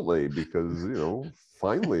absolutely, because,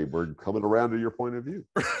 finally we're coming around to your point of view.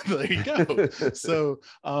 There you go. So,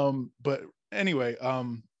 but anyway,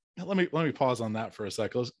 let me pause on that for a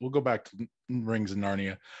sec. We'll go back to Rings and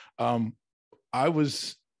Narnia.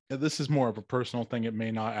 This is more of a personal thing. It may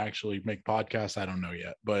not actually make podcasts. I don't know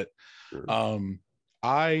yet, but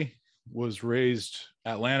I was raised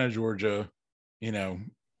Atlanta, Georgia,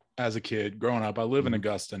 as a kid growing up. I live in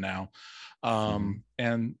Augusta now.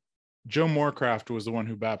 And Joe Moorcraft was the one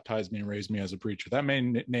who baptized me and raised me as a preacher. That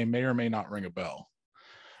name may or may not ring a bell.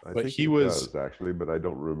 But he does, actually, but I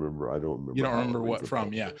don't remember. You don't remember what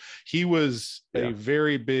from? Yeah, he was a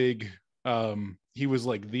very big. He was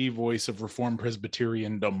like the voice of Reformed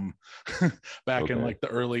Presbyteriandom back in like the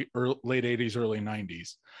late '80s, early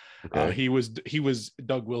 '90s. He was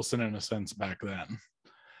Doug Wilson in a sense back then,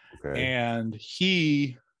 and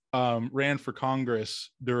he ran for Congress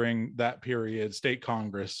during that period, state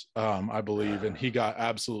Congress, I believe, and he got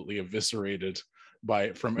absolutely eviscerated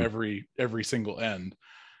from every single end.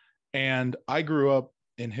 And I grew up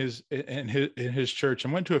in his church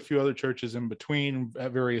and went to a few other churches in between.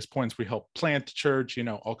 At various points, we helped plant the church,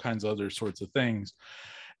 all kinds of other sorts of things.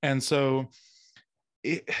 And so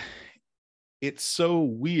it's so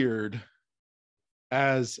weird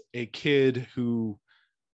as a kid who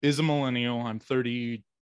is a millennial. I'm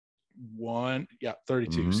 31. Yeah,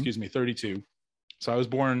 32. Excuse me, 32. So I was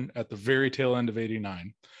born at the very tail end of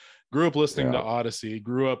 '89. Grew up listening to Odyssey.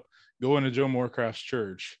 Grew up going to Joe Moorcraft's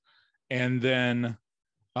church. And then,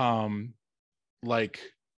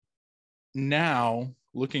 now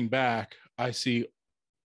looking back, I see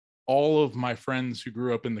all of my friends who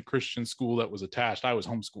grew up in the Christian school that was attached. I was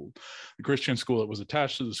homeschooled. The Christian school that was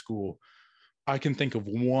attached to the school. I can think of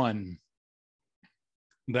one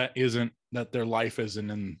that their life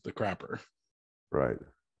isn't in the crapper. Right.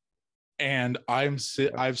 And I've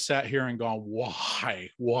sat here and gone, why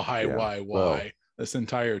this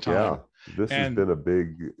entire time? This has been a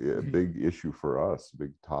big issue for us,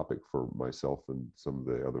 big topic for myself and some of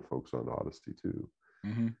the other folks on Odyssey too.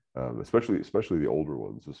 Especially the older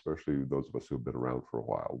ones, especially those of us who have been around for a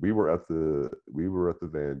while. We were at the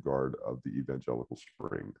vanguard of the evangelical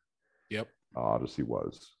spring. Yep. Odyssey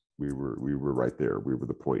was. We were right there. We were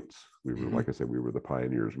the points. We were, like I said, we were the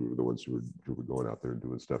pioneers. We were the ones who were going out there and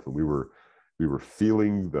doing stuff. And we were we were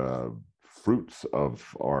feeling the fruits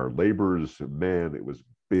of our labors. Man, it was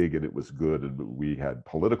big and it was good, and we had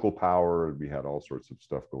political power and we had all sorts of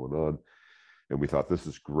stuff going on, and we thought, this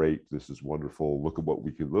is great, this is wonderful, look at what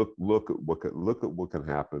we can look at what can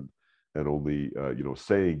happen. And only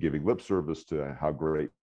giving lip service to how great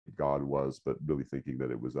God was, but really thinking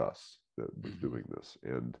that it was us that was doing this.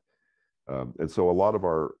 And so a lot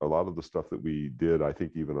of the stuff that we did, I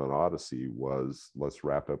think even on Odyssey, was let's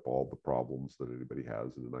wrap up all the problems that anybody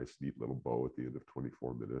has in a nice neat little bow at the end of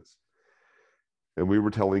 24 minutes. And we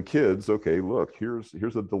were telling kids, okay, look, here's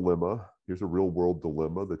a dilemma, here's a real world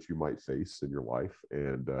dilemma that you might face in your life,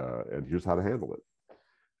 and here's how to handle it.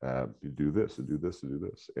 You do this and do this and do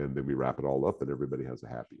this, and then we wrap it all up, and everybody has a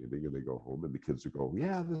happy ending, and they go home, and the kids would go,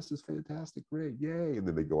 yeah, this is fantastic, great, yay. And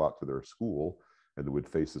then they go out to their school and they would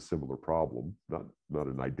face a similar problem, not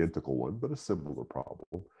an identical one, but a similar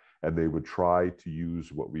problem, and they would try to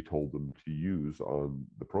use what we told them to use on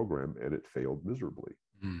the program, and it failed miserably.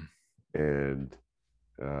 And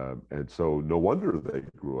so no wonder they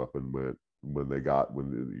grew up and when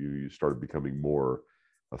you started becoming more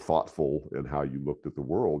thoughtful in how you looked at the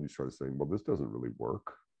world, you started saying, well, this doesn't really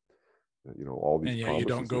work. All these, and you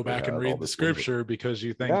don't go back and read the scripture because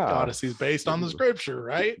you think Odyssey is based on the scripture,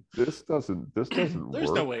 right? This doesn't There's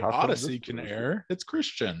work. no way Odyssey can err. It's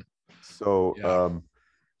Christian. So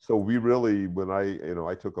so we really, when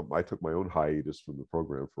I took my own hiatus from the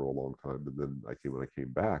program for a long time, and then when I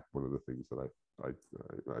came back, one of the things that I've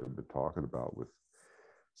been talking about with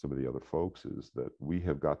some of the other folks is that we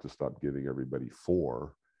have got to stop giving everybody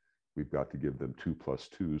 4. We've got to give them 2 plus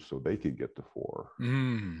 2 so they can get to 4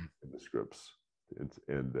 in the scripts.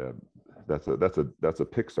 And that's a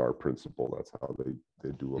Pixar principle. That's how they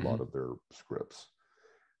do a lot of their scripts.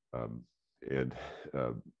 And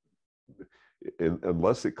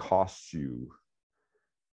unless it costs you,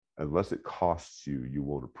 you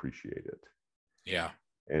won't appreciate it. Yeah.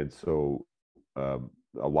 And so a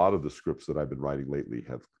lot of the scripts that I've been writing lately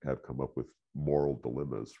have come up with moral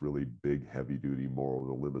dilemmas, really big, heavy-duty moral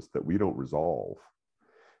dilemmas that we don't resolve.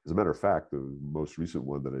 As a matter of fact, the most recent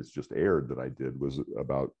one that has just aired that I did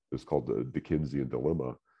it's called the Dickensian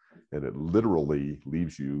Dilemma, and it literally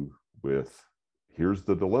leaves you with, here's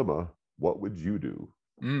the dilemma, what would you do?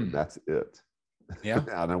 And that's it. Yeah.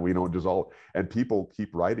 And then we don't dissolve. And people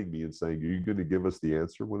keep writing me and saying, are you going to give us the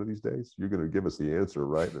answer one of these days? You're going to give us the answer,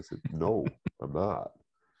 right? And I said, no, I'm not.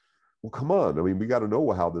 Well, come on. I mean, we got to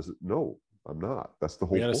know how this is. No, I'm not. That's the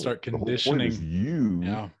whole point. We got to start conditioning. The whole point is you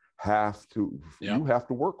have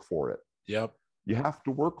to work for it. Yep. You have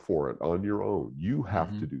to work for it on your own. You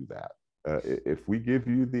have to do that. If we keep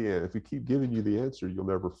giving you the answer,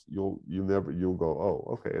 you'll go, oh,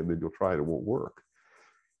 okay. And then you'll try it. It won't work.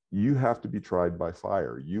 You have to be tried by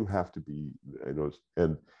fire. You have to be, and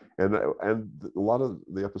a lot of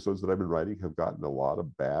the episodes that I've been writing have gotten a lot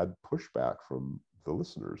of bad pushback from the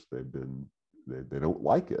listeners. They don't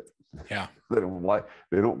like it. Yeah. They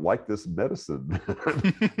don't like this medicine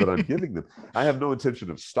that I'm giving them. I have no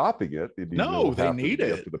intention of stopping it. They need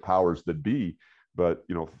it. Up to the powers that be. But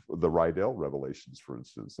the Rydell revelations, for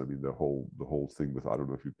instance, I mean, the whole thing with, I don't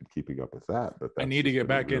know if you've been keeping up with that, but I need to get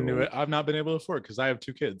back into it. I've not been able to afford it because I have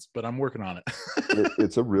 2 kids, but I'm working on it.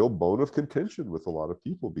 It's a real bone of contention with a lot of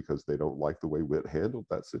people because they don't like the way Whit handled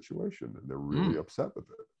that situation, and they're really upset with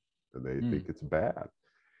it, and they think it's bad.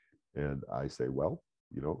 And I say, well,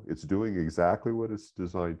 it's doing exactly what it's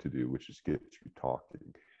designed to do, which is get you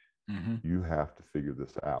talking. You have to figure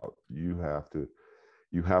this out. You have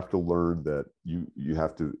to learn that you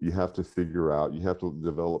have to figure out, you have to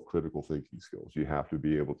develop critical thinking skills. You have to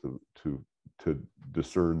be able to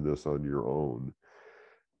discern this on your own,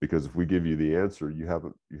 because if we give you the answer, you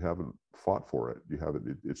haven't fought for it.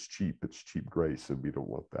 It's cheap grace, and we don't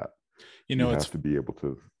want that. You have to be able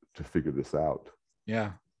to figure this out.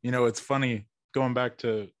 Yeah. It's funny, going back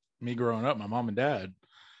to me growing up, my mom and dad,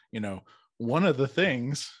 one of the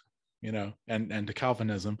things, and to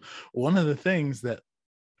Calvinism, one of the things that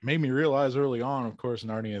made me realize early on, of course,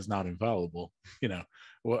 Narnia is not infallible,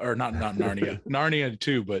 or not Narnia, Narnia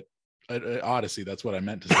too, but Odyssey, that's what I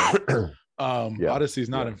meant to say. Odyssey is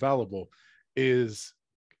not infallible, is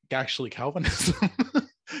actually Calvinism,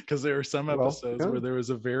 because there are some episodes where there was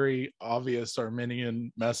a very obvious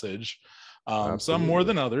Arminian message, some more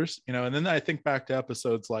than others, and then I think back to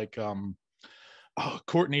episodes like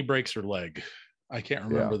Courtney breaks her leg. I can't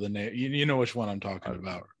remember the name. You know which one I'm talking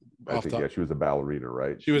about. I think, she was a ballerina,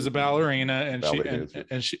 right? She was a ballerina, and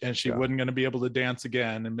she wasn't going to be able to dance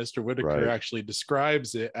again. And Mr. Whitaker actually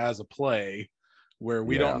describes it as a play where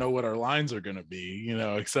we don't know what our lines are going to be,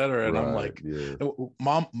 et cetera. And I'm like,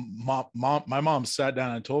 mom, my mom sat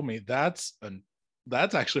down and told me that's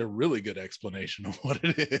actually a really good explanation of what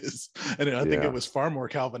it is. And I think it was far more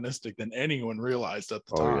Calvinistic than anyone realized at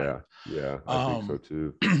the time. I think so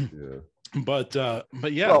too. But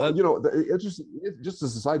yeah, well, just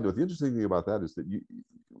as a side note, the interesting thing about that is that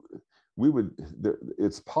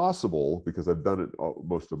it's possible, because I've done it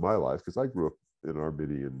most of my life, because I grew up in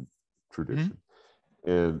Arminian tradition,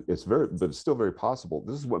 and but it's still very possible.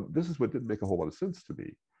 This is what didn't make a whole lot of sense to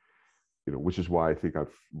me, which is why I think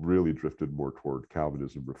I've really drifted more toward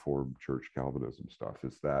Calvinism, Reformed Church Calvinism stuff.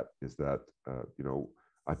 Is that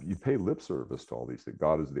you pay lip service to all these things.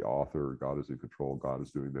 God is the author. God is in control. God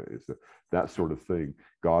is doing that. It's that sort of thing.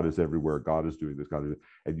 God is everywhere. God is doing this. God is,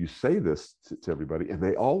 and you say this to everybody, and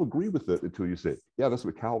they all agree with it until you say, "Yeah, that's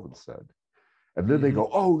what Calvin said." And then they go,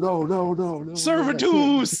 "Oh no,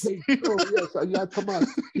 servitude!" Yeah, come on,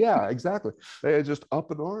 yeah, exactly. They just up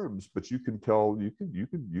in arms. But you can tell, you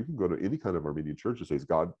can go to any kind of Armenian church and say, "Is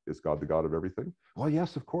God the God of everything?" Well,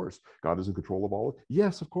 yes, of course. God is in control of all.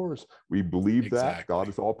 Yes, of course. We believe that God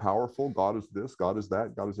is all powerful. God is this. God is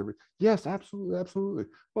that. God is everything. Yes, absolutely, absolutely.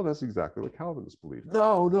 Well, that's exactly what Calvinists believe.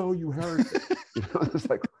 No, you heretic. It's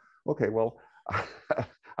like, okay, well.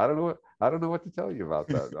 I don't know what to tell you about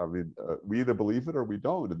that. I mean, we either believe it or we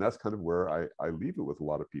don't, and that's kind of where I leave it with a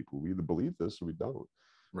lot of people. We either believe this or we don't.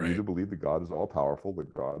 Right. We either believe that God is all powerful,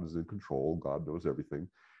 that God is in control, God knows everything,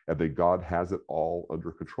 and that God has it all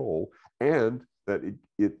under control, and that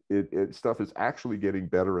it stuff is actually getting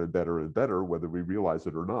better and better and better, whether we realize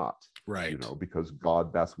it or not. Right. Because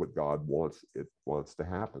that's what God wants. It wants to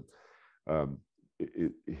happen.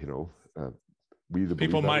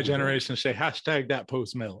 People my generation say hashtag that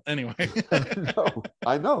post mill anyway. No,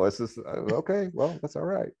 I know, it's just okay, well, that's all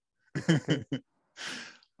right. Okay.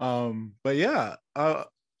 But yeah,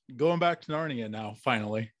 going back to Narnia now,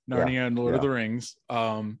 finally, Narnia and Lord of the Rings.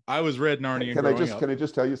 I was read Narnia can I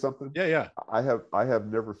just tell you something? Yeah. I have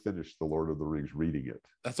never finished the Lord of the Rings reading it.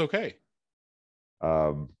 That's okay.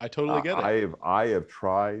 I totally get it. I have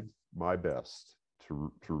tried my best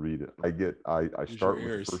to read it. I start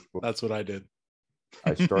with the first book. That's what I did.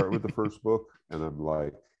 I start with the first book, and I'm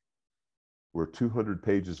like, we're 200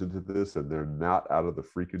 pages into this, and they're not out of the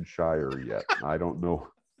freaking Shire yet. I don't know.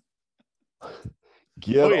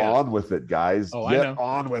 Get on with it, guys. Get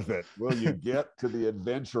on with it. Will you get to the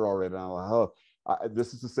adventure already?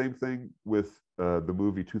 This is the same thing with the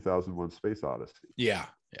movie 2001: Space Odyssey. Yeah.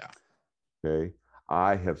 Okay.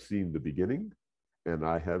 I have seen the beginning, and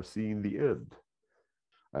I have seen the end.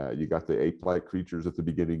 You got the ape-like creatures at the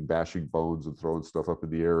beginning bashing bones and throwing stuff up in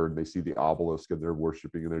the air, and they see the obelisk and they're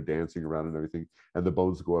worshiping and they're dancing around and everything, and the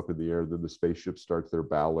bones go up in the air, and then the spaceship starts their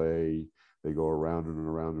ballet. They go around and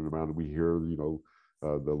around and around, and we hear the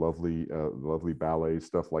lovely ballet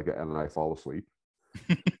stuff like that, and I fall asleep.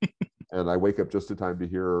 And I wake up just in time to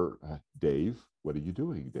hear, "Dave, what are you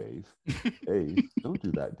doing, Dave? Dave, don't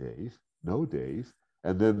do that, Dave. No, Dave."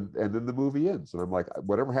 And then the movie ends, and I'm like,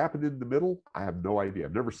 whatever happened in the middle, I have no idea.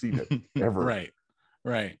 I've never seen it ever.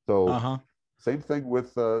 Right. So same thing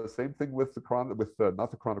with not the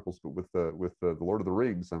Chronicles, but with the Lord of the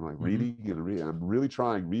Rings. I'm like reading and reading. I'm really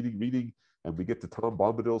trying reading, and we get to Tom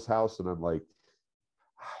Bombadil's house, and I'm like,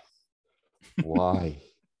 why?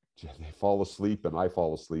 They fall asleep, and I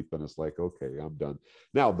fall asleep, and it's like, okay, I'm done.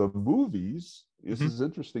 Now the movies. This is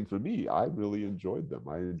interesting for me. I really enjoyed them.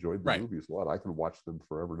 I enjoyed the movies a lot. I can watch them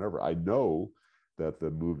forever and ever. I know that the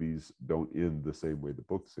movies don't end the same way the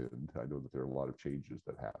books end. I know that there are a lot of changes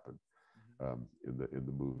that happen in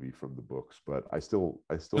the movie from the books, but I still.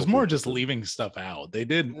 It's more just leaving stuff out. They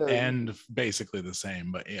did end basically the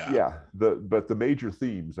same, but yeah. But the major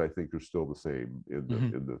themes I think are still the same in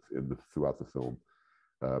the throughout the film.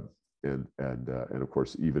 And of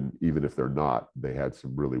course, even if they're not, they had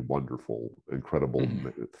some really wonderful, incredible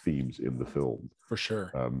themes in the film. For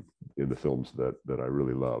sure. In the films that I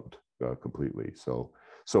really loved completely. So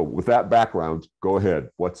with that background, go ahead.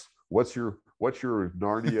 What's your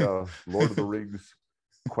Narnia Lord of the Rings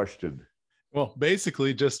question? Well,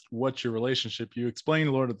 basically, just what's your relationship? You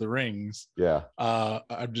explained Lord of the Rings. Yeah.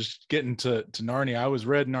 I'm just getting to Narnia. I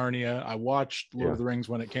read Narnia. I watched Lord of the Rings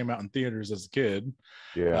when it came out in theaters as a kid.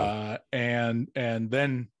 Yeah. And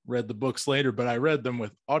then read the books later, but I read them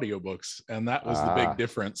with audiobooks, and that was the big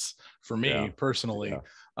difference for me personally,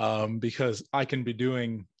 because I can be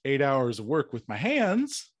doing 8 hours of work with my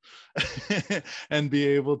hands and be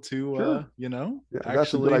able to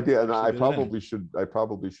that's a good idea, and I probably should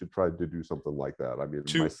try to do something like that. I mean,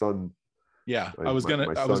 my son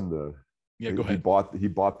Yeah, go he ahead. bought the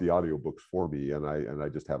audiobooks for me, and I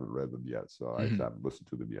just haven't read them yet, so I Mhm. haven't listened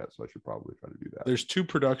to them yet, so I should probably try to do that. There's two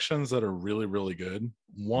productions that are really, really good.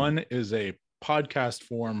 One is a podcast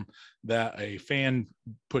form that a fan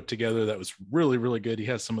put together that was really, really good. He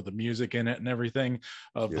has some of the music in it and everything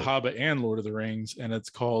of The Hobbit and Lord of the Rings, and it's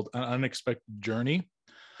called An Unexpected Journey.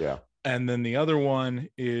 Yeah. And then the other one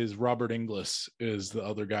is Robert Inglis is the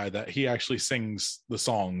other guy that he actually sings the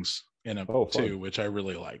songs in it too, which I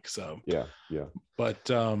really like. So yeah. But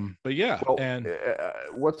yeah. Well, And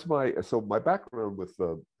what's my background with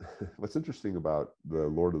what's interesting about the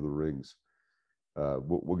Lord of the Rings?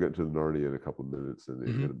 We'll get into the Narnia in a couple of minutes in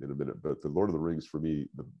a minute, but the Lord of the Rings for me,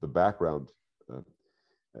 the background,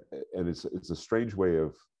 and it's a strange way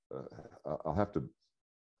of I have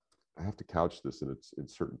to couch this in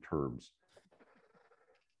certain terms.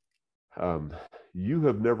 You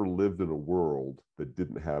have never lived in a world that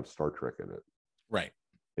didn't have Star Trek in it, right?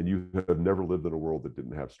 And you have never lived in a world that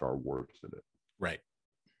didn't have Star Wars in it, right?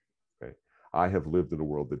 Okay, I have lived in a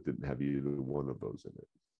world that didn't have either one of those in it.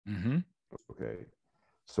 Mm-hmm. Okay,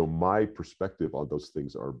 so my perspective on those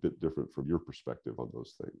things are a bit different from your perspective on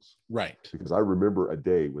those things, right? Because I remember a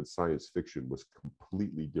day when science fiction was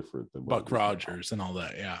completely different than Buck Rogers and all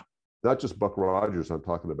that. Yeah. Not just Buck Rogers. I'm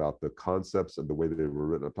talking about the concepts and the way they were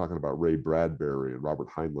written. I'm talking about Ray Bradbury and Robert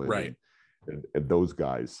Heinlein, right? And those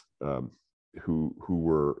guys who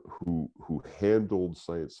handled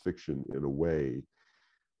science fiction in a way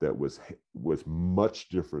that was much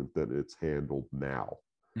different than it's handled now.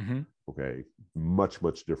 Mm-hmm. Okay, much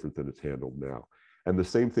different than it's handled now. And the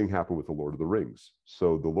same thing happened with the Lord of the Rings.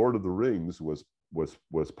 So the Lord of the Rings was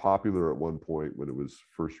popular at one point when it was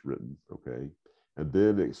first written. Okay, and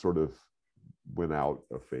then it sort of went out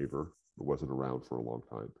of favor. It wasn't around for a long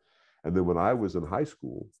time. And then when I was in high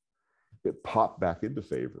school, it popped back into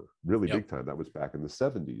favor really big time. That was back in the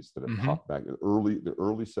 70s that it popped back in the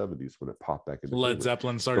early 70s when it popped back into Led favor.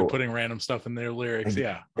 Zeppelin started putting random stuff in their lyrics.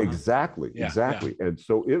 Exactly. Yeah. And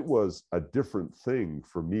so it was a different thing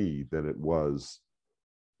for me than it was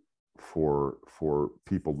for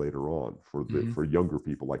people later on, for younger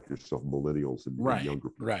people like yourself, millennials and younger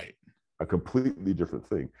people. Right. A completely different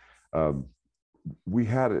thing. We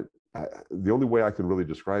had it. The only way I can really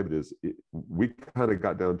describe it is we kind of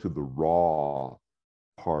got down to the raw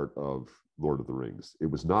part of Lord of the Rings. It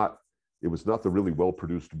was not the really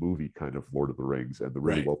well-produced movie kind of Lord of the Rings and the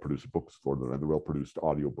really well-produced books Lord of the Rings and the well-produced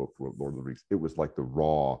audiobook for Lord of the Rings. It was like the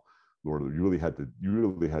raw Lord of the Rings. You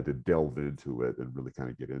really had to delve into it and really kind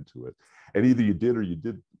of get into it. And either you did or you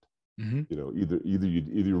didn't. Mm-hmm. You know, either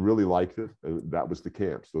you really liked it. That was the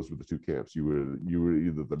camps. Those were the two camps. You were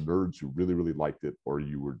either the nerds who really liked it, or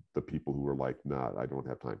you were the people who were like, nah, I don't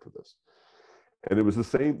have time for this. And it was the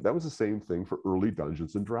same. That was the same thing for early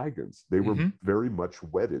Dungeons and Dragons. They were very much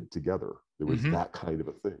wedded together. There was that kind of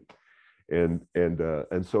a thing,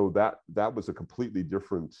 and so that was a completely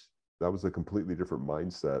different. That was a completely different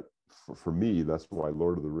mindset for me. That's why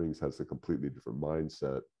Lord of the Rings has a completely different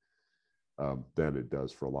mindset than it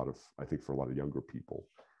does for a lot of younger people,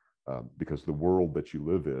 because the world that you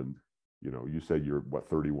live in, you know, you said you're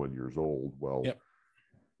 31 years old. Well,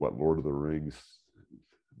 what Lord of the Rings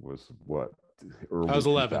was what early I was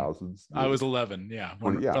 11. 2000s. I was 11. Yeah,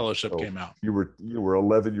 when Fellowship came out. You were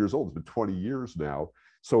 11 years old. It's been 20 years now.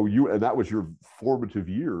 So and that was your formative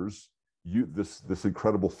years. This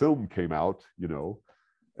incredible film came out. You know.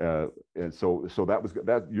 And so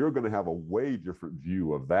that you're going to have a way different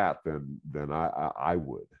view of that than I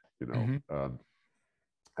would, you know,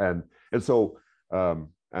 and so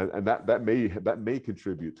that may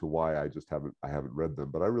contribute to why I haven't read them,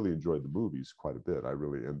 but I really enjoyed the movies quite a bit.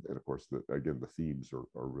 And of course again the themes are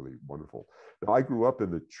really wonderful. Now I grew up in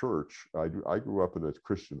the church. I grew up in a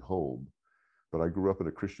Christian home. But I grew up in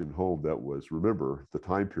a Christian home that was, remember, the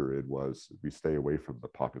time period was we stay away from the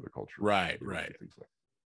popular culture. Right. Things like that.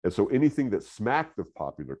 And so anything that smacked of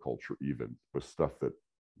popular culture even was stuff that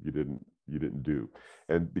you didn't do.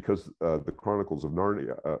 And because the Chronicles of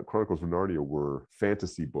Narnia were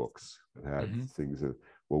fantasy books that had things that,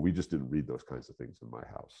 well, we just didn't read those kinds of things in my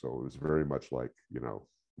house. So it was very much like, you know,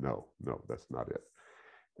 no, that's not it.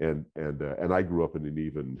 And I grew up in an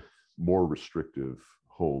even more restrictive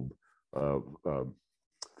home,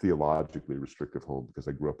 theologically restrictive home, because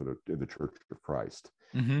I grew up in the Church of Christ.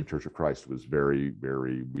 The Church of Christ was very,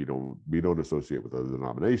 very, we don't associate with other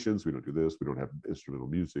denominations. We don't do this. We don't have instrumental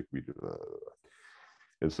music. We do,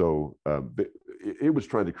 and so it was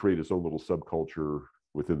trying to create its own little subculture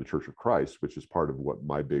within the Church of Christ, which is part of what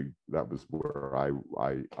that was where I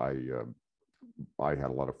had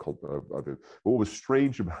a lot of cult of it. What was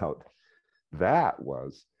strange about that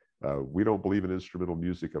was We don't believe in instrumental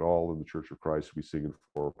music at all in the Church of Christ. We sing in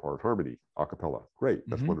 4-part harmony, a cappella. Great,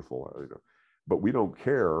 that's wonderful. But we don't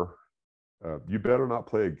care. You better not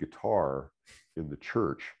play a guitar in the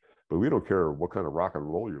church, but we don't care what kind of rock and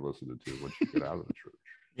roll you're listening to once you get out of the church.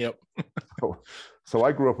 Yep. So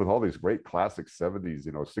I grew up with all these great classic 70s,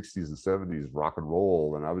 60s and 70s rock and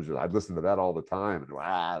roll. And I'd listen to that all the time and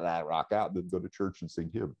that rock out, and then go to church and sing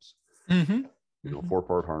hymns,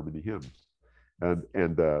 4-part harmony hymns. But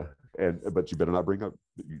you better not bring a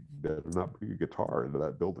guitar into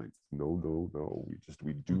that building. No.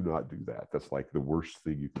 We do not do that. That's like the worst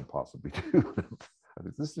thing you can possibly do.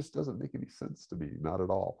 This just doesn't make any sense to me, not at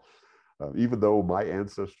all. Even though my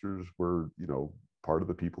ancestors were, part of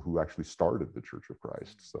the people who actually started the Church of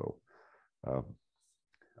Christ. So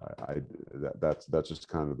that's just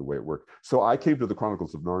kind of the way it worked. So I came to the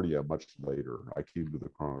Chronicles of Narnia much later. I came to the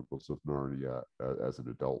Chronicles of Narnia as an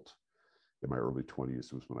adult. In my early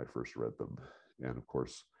 20s was when I first read them. And of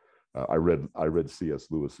course, I read C.S.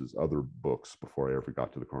 Lewis's other books before I ever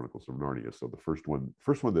got to the Chronicles of Narnia. So the first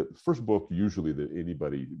book usually that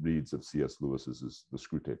anybody reads of C.S. Lewis's is the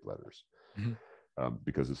Screwtape Letters,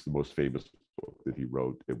 because it's the most famous book that he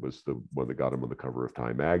wrote. It was the one that got him on the cover of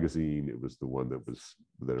Time magazine. It was the one that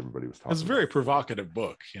everybody was talking. It's a very provocative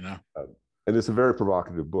book, and it's a very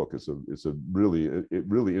provocative book. It's a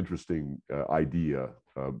really interesting idea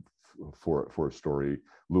for a story.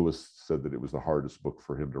 Lewis said that it was the hardest book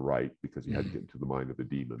for him to write because he had to get into the mind of the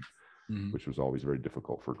demon, which was always very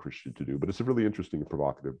difficult for a Christian to do. But it's a really interesting and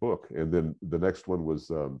provocative book. And then the next one was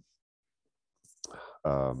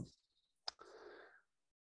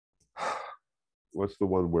what's the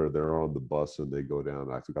one where they're on the bus and they go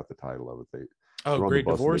down? I forgot the title of it. Great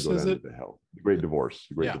Divorce, is it? Hell. The Great Divorce.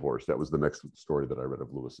 Divorce. That was the next story that I read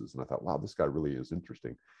of Lewis's, and I thought, wow, this guy really is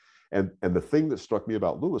interesting. And the thing that struck me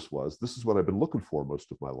about Lewis was, this is what I've been looking for most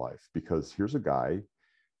of my life, because here's a guy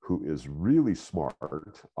who is really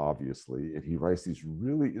smart, obviously, and he writes these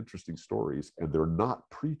really interesting stories, and they're not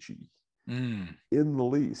preachy in the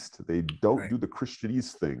least. They don't do the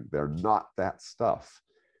Christianese thing. They're not that stuff.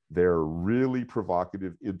 They're really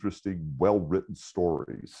provocative, interesting, well-written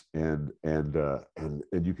stories, and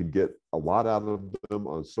you can get a lot out of them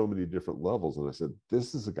on so many different levels. And I said,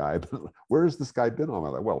 this is a guy. Where has this guy been all my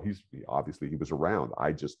life? Well, obviously he was around.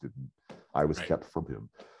 I just didn't. I was kept from him.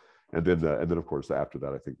 And then of course after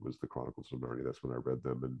that, I think it was the Chronicles of Narnia. That's when I read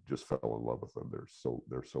them and just fell in love with them. They're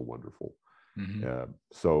so wonderful.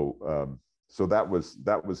 So that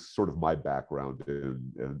was sort of my background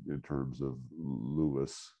in terms of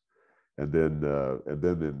Lewis. And then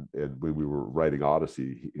when we were writing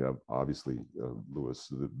Odyssey, obviously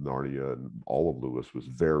Lewis, Narnia, and all of Lewis was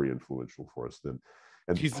very influential for us.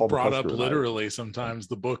 And he's brought up literally sometimes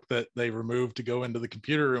the book that they removed to go into the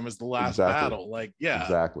computer room is the last battle.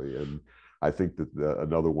 Exactly. And I think that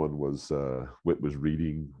another one was Whit was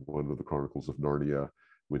reading one of the Chronicles of Narnia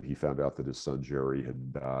when he found out that his son Jerry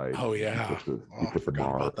had died. Oh yeah, he put the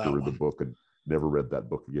marker in the book and never read that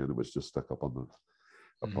book again. It was just stuck up on the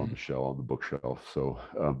shelf, on the bookshelf. So,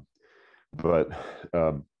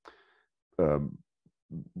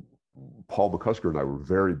 Paul McCusker and I were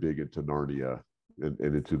very big into Narnia and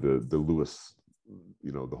into the Lewis,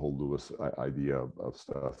 the whole Lewis idea of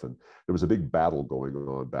stuff. And there was a big battle going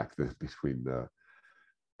on back then between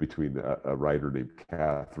a writer named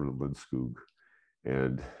Catherine Lindskog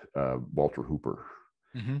and Walter Hooper.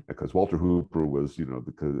 Because Walter Hooper was,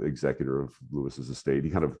 the executor of Lewis's estate.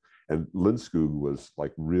 And Lindskog was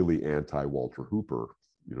like really anti-Walter Hooper.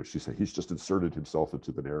 She said he's just inserted himself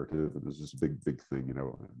into the narrative, and there's this big thing,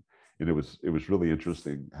 and it was really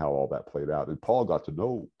interesting how all that played out. And Paul got to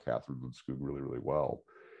know Catherine Lindskog really, really well,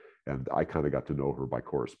 and I kind of got to know her by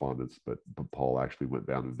correspondence. But Paul actually went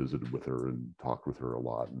down and visited with her and talked with her a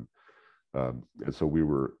lot, and so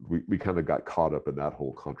we kind of got caught up in that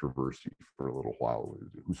whole controversy for a little while.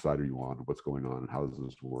 Whose side are you on? What's going on? And how does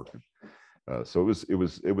this work? So it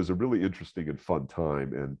was a really interesting and fun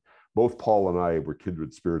time. And both Paul and I were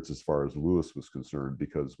kindred spirits as far as Lewis was concerned,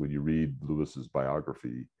 because when you read Lewis's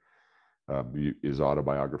biography, his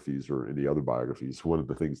autobiographies or any other biographies, one of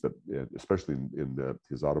the things that, especially in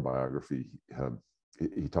his autobiography,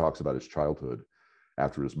 he talks about his childhood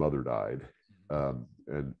after his mother died.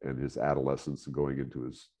 And his adolescence and going into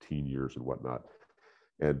his teen years and whatnot.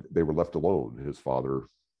 And they were left alone. His father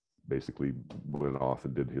basically went off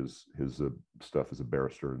and did his stuff as a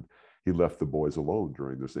barrister, and he left the boys alone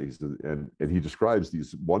during this. And he describes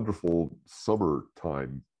these wonderful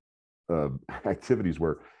summertime activities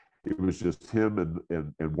where it was just him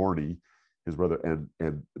and Warnie, his brother,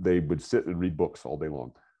 and they would sit and read books all day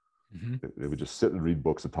long. Mhm. They would just sit and read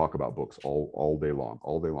books and talk about books all day long,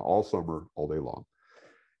 all summer, all day long.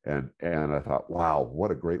 And I thought, wow, what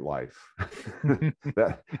a great life.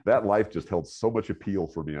 that life just held so much appeal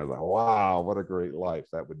for me. I was like, wow, what a great life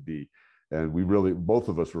that would be. And we really, both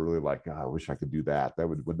of us were really like, oh, I wish I could do that.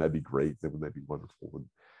 Wouldn't that be great? Wouldn't that be wonderful?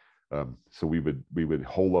 And so we would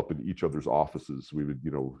hole up in each other's offices. We would,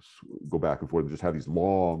 go back and forth and just have these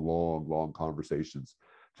long conversations,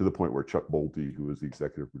 to the point where Chuck Bolte, who was the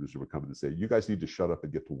executive producer, would come in and say, you guys need to shut up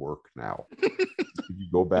and get to work now. You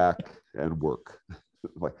go back and work.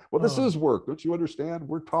 Like, well, this is work. Don't you understand?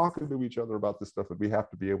 We're talking to each other about this stuff, and we have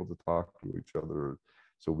to be able to talk to each other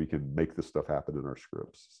so we can make this stuff happen in our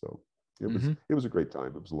scripts. So it was a great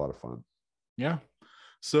time. It was a lot of fun. Yeah.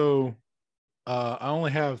 So I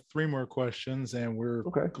only have 3 more questions, and we're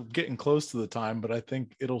getting close to the time, but I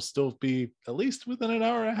think it'll still be at least within an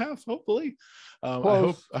hour and a half, hopefully.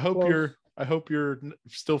 I hope you're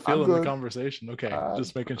still feeling the conversation. Okay,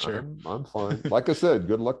 just making sure. I'm fine. Like I said,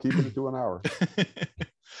 good luck keeping it to an hour.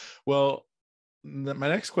 Well, my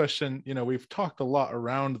next question, we've talked a lot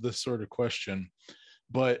around this sort of question,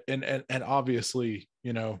 but and obviously,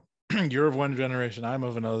 you're of one generation, I'm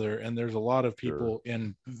of another, and there's a lot of people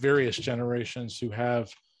in various generations who have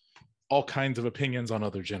all kinds of opinions on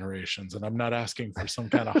other generations, and I'm not asking for some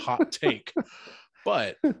kind of hot take,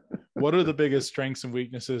 but what are the biggest strengths and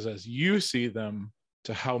weaknesses as you see them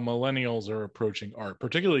to how millennials are approaching art,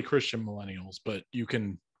 particularly Christian millennials, but you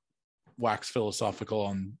can wax philosophical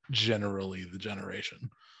on generally the generation?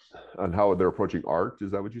 On how they're approaching art,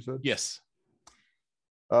 is that what you said? Yes.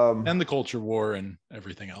 And the culture war and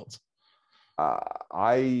everything else.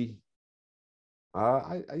 I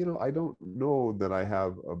don't know that I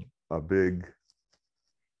have a big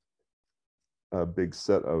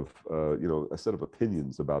set of a set of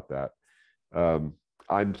opinions about that.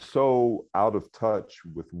 I'm so out of touch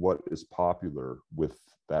with what is popular with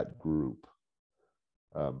that group.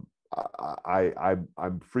 I'm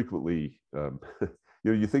frequently,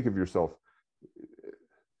 you think of yourself,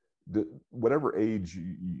 whatever age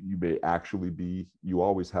you may actually be, you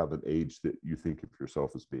always have an age that you think of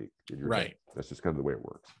yourself as being in your head. That's just kind of the way it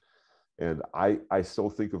works. And I still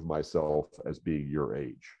think of myself as being your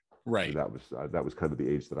age. Right. And that was kind of the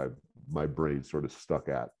age that my brain sort of stuck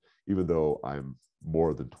at, even though I'm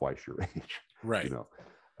more than twice your age. Right.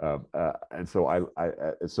 And so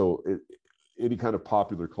any kind of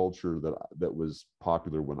popular culture that was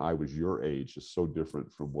popular when I was your age is so different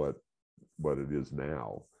from what it is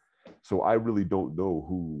now. So I really don't know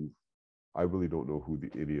who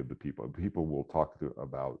any of the people will talk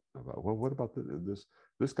about, well, what about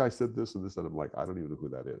this guy said this and this, and I'm like, I don't even know who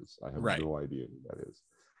that is. I have no idea who that is.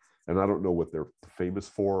 And I don't know what they're famous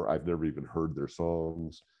for. I've never even heard their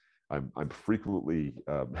songs. I'm frequently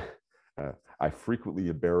I frequently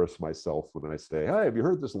embarrass myself when I say, "Hey, have you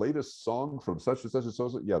heard this latest song from such and such and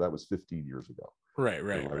so?" Yeah, that was 15 years ago. Right.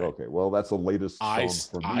 Like, okay, well, that's the latest song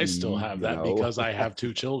for me. I still have that because I have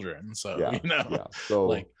 2 children. So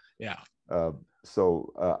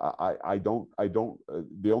So I don't.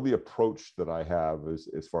 The only approach that I have is,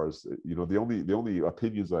 as far as the only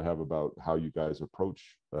opinions I have about how you guys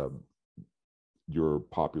approach your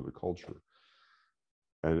popular culture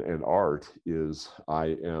and art is,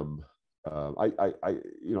 I am.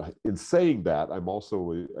 In saying that, I'm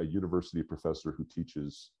also a university professor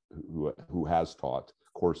who has taught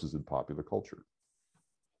courses in popular culture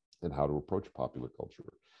and how to approach popular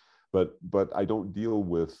culture. But I don't deal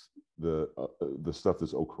with the stuff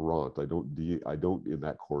that's au courant. I don't in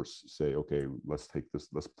that course say, okay, let's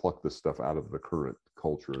pluck this stuff out of the current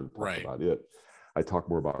culture and talk about it. I talk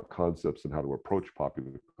more about concepts and how to approach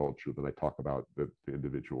popular culture than I talk about the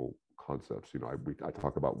individual concepts. I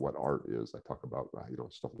talk about what art is. I talk about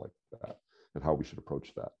stuff like that and how we should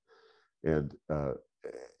approach that. And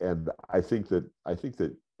I think that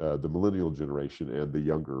the millennial generation and the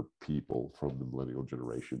younger people from the millennial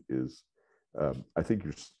generation is, I think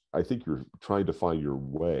you're trying to find your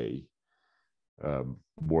way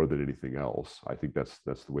more than anything else. I think that's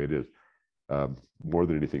the way it is. More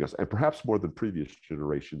than anything else, and perhaps more than previous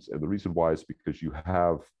generations. And the reason why is because you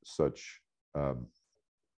have such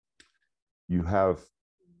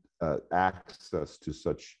access to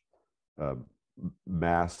such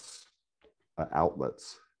mass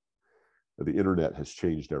outlets. The internet has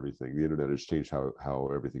changed everything. The internet has changed how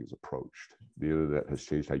everything is approached. The internet has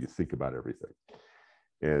changed how you think about everything.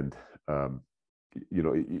 And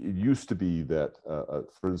it used to be that,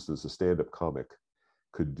 for instance, a stand-up comic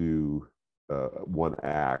could do one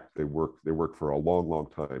act. They work for a long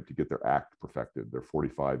time to get their act perfected, their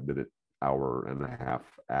 45-minute, hour and a half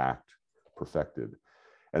act perfected.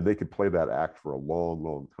 and they could play that act for a long,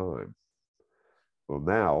 long time. Well,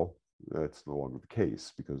 now that's no longer the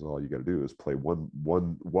case, because all you got to do is play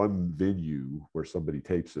one venue where somebody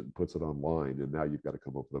tapes it and puts it online, and now you've got to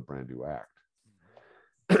come up with a brand new act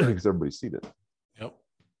because everybody's seen it. Yep.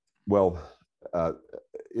 Well,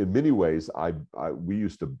 in many ways, we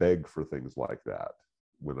used to beg for things like that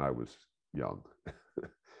when I was young.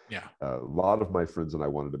 Yeah. A lot of my friends and I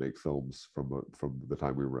wanted to make films from the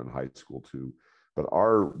time we were in high school too, but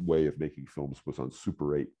our way of making films was on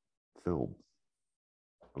Super 8 film.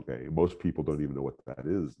 Okay, most people don't even know what that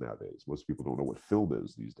is nowadays. Most people don't know what film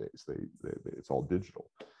is these days. It's all digital.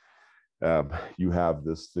 You have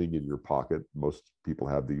this thing in your pocket. Most people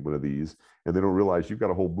have one of these, and they don't realize you've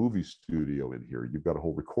got a whole movie studio in here. You've got a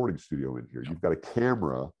whole recording studio in here. Yep. You've got a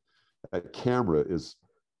camera. That camera is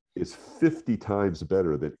 50 times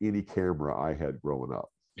better than any camera I had growing up.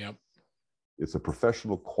 Yep. It's a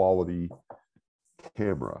professional quality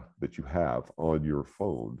camera that you have on your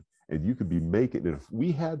phone. And you could be making, and if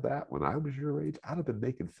we had that when I was your age, I'd have been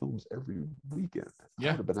making films every weekend. Yeah.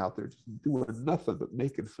 I would have been out there just doing nothing but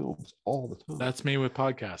making films all the time. That's me with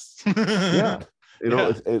podcasts. Yeah.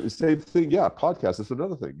 It's the same thing. Yeah. Podcasts is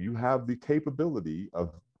another thing. You have the capability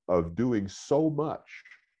of doing so much.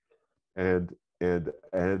 And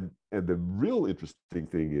the real interesting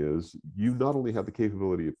thing is you not only have the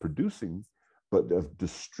capability of producing, but of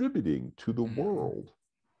distributing to the world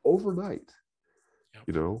overnight.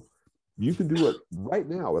 Yep. You can do it right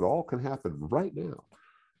now. It all can happen right now.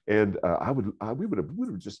 And we would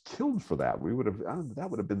have just killed for that. We would have, that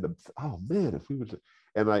would have been if we would.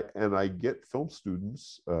 And I get film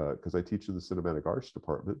students because I teach in the cinematic arts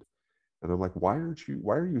department, and I'm like, why are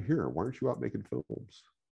you here? Why aren't you out making films?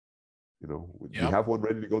 Do you have one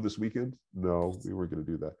ready to go this weekend? No, we weren't going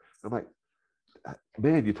to do that. I'm like,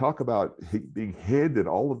 man, you talk about being handed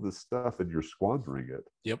all of this stuff and you're squandering it.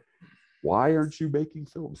 Yep. Why aren't you making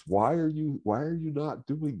films? Why are you not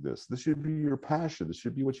doing this? This should be your passion. This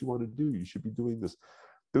should be what you want to do. You should be doing this.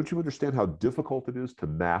 Don't you understand how difficult it is to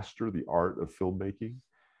master the art of filmmaking?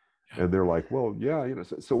 Yeah. And they're like, well, yeah,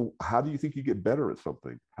 so how do you think you get better at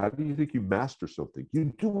something? How do you think you master something?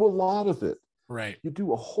 You do a lot of it. Right. You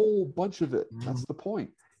do a whole bunch of it. That's the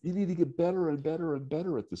point. You need to get better and better and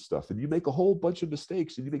better at this stuff. And you make a whole bunch of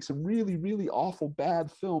mistakes, and you make some really, really awful bad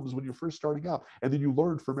films when you're first starting out. And then you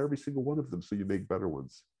learn from every single one of them. So you make better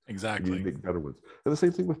ones. Exactly. You make better ones. And the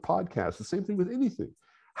same thing with podcasts, the same thing with anything.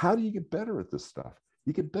 How do you get better at this stuff?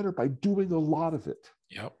 You get better by doing a lot of it.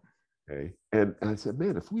 Yep. Okay. And I said,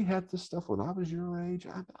 man, if we had this stuff when I was your age,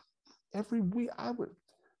 every week I would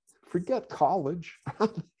forget college.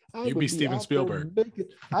 You'd be Steven Spielberg.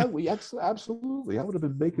 Absolutely. I would have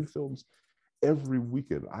been making films every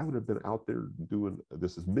weekend. I would have been out there doing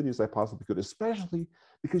this as many as I possibly could, especially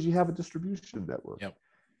because you have a distribution network. Yep.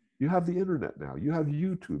 You have the internet now. You have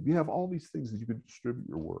YouTube. You have all these things that you can distribute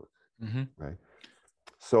your work. Mm-hmm. Right.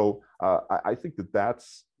 So I think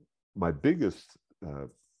that's my biggest.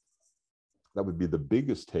 That would be the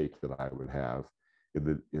biggest take that I would have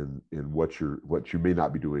in what you may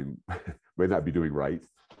not be doing right.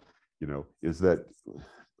 Is that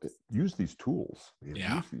use these tools.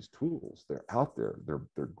 Use these tools. They're out there.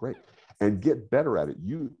 They're great. And get better at it.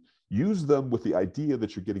 You use them with the idea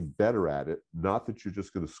that you're getting better at it, not that you're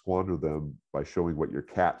just going to squander them by showing what your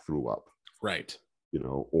cat threw up. Right.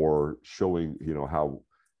 Or showing, how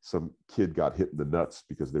some kid got hit in the nuts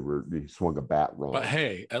because he swung a bat wrong. But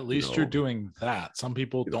hey, at least you're doing that. Some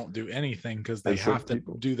people don't do anything because they have to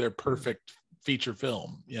do their perfect feature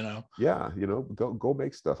film, Yeah, go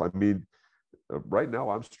make stuff. I mean, right now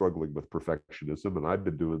I'm struggling with perfectionism, and I've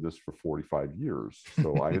been doing this for 45 years.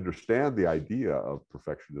 So I understand the idea of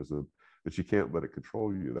perfectionism, but you can't let it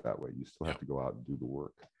control you that way. You still have to go out and do the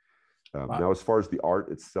work. Now, as far as the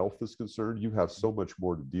art itself is concerned, you have so much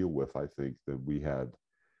more to deal with, I think, than we had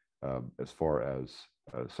as far as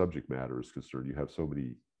subject matter is concerned. You have so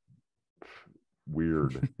many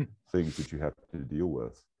weird things that you have to deal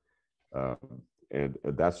with. And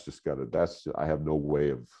that's just I have no way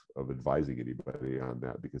of advising anybody on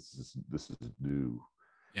that, because this is new.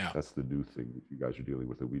 Yeah. That's the new thing that you guys are dealing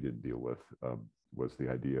with that we didn't deal with, was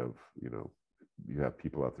the idea of, you have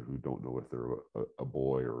people out there who don't know if they're a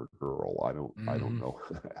boy or a girl. I don't know.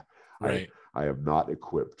 Right. I am not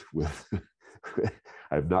equipped with,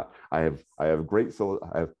 I have I have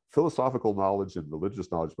philosophical knowledge and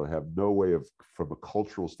religious knowledge, but I have no way of, from a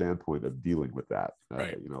cultural standpoint, of dealing with that.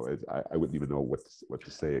 Right. I wouldn't even know what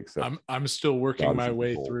to say, except I'm still working God is my in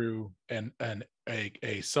way control. through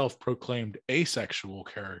a self-proclaimed asexual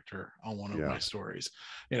character on one of my stories.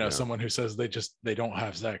 Someone who says they don't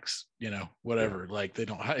have sex, whatever, like they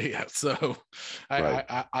don't have, so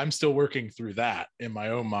I'm still working through that in my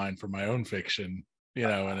own mind for my own fiction,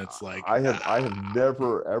 and it's like I have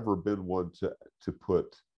never ever been one to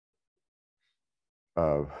put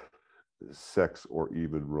sex or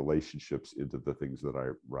even relationships into the things that I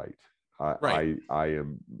write. I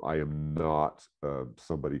am not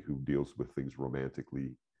somebody who deals with things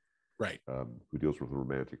romantically, right? Who deals with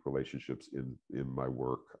romantic relationships in my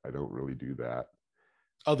work. I don't really do that.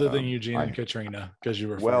 Other than Eugene and Katrina, because you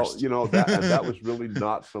were well, first. that was really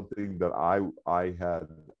not something that I had.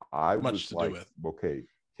 I Much was to like, do with. okay,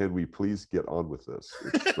 can we please get on with this?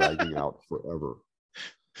 It's dragging out forever.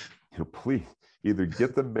 Please either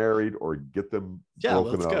get them married or get them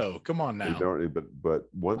broken let's up. go. Come on now. But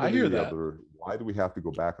one I thing hear or the that. other, why do we have to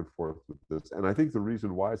go back and forth with this? And I think the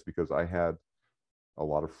reason why is because I had a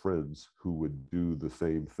lot of friends who would do the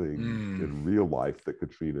same thing in real life that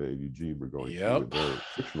Katrina and Eugene were going through in their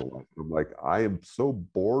fictional life. I'm like, I am so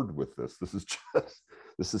bored with this.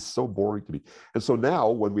 This is so boring to me. And so now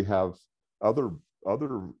when we have other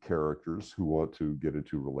characters who want to get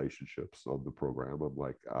into relationships on the program, I'm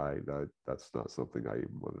like, that's not something I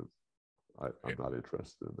even want to. I'm not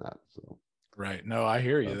interested in that. So. Right. No, I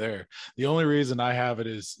hear you there. The only reason I have it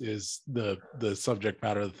is the subject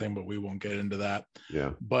matter of the thing, but we won't get into that.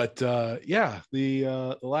 Yeah. But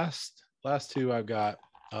the last two I've got,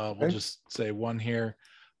 we'll just say one here.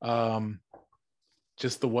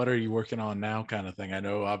 Just the what are you working on now kind of thing. I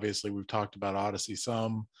know obviously we've talked about Odyssey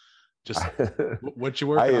some. Just what you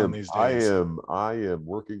working on these days? I am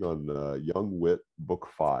working on Young Wit Book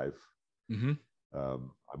 5. Mm-hmm.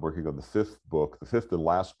 I'm working on the fifth and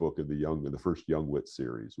last book in the first Young Wit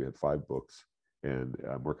series. We had 5 books, and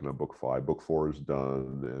I'm working on book 5. Book 4 is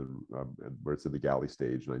done, and where it's in the galley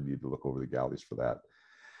stage, and I need to look over the galleys for that.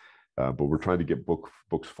 But we're trying to get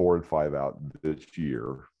books 4 and 5 out this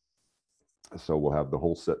year, so we'll have the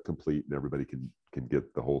whole set complete, and everybody can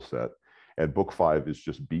get the whole set. And book 5 is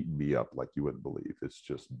just beating me up like you wouldn't believe. It's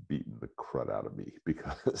just beating the crud out of me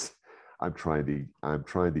because I'm trying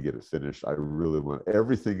to get it finished. I really want.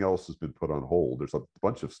 Everything else has been put on hold. There's a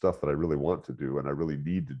bunch of stuff that I really want to do and I really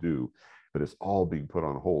need to do, but it's all being put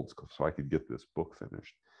on hold so I can get this book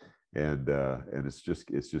finished. And it's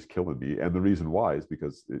just killing me. And the reason why is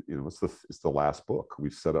because it's the last book.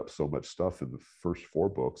 We've set up so much stuff in the first 4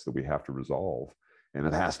 books that we have to resolve, and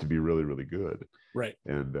it has to be really, really good. Right.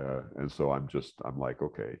 And so I'm like,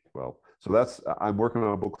 okay, well, so I'm working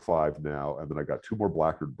on book 5 now, and then I got 2 more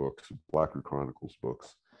Blackguard Chronicles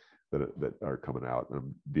books that are coming out, and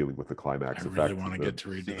I'm dealing with the climax. I really want to get to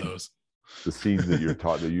read those. The scene that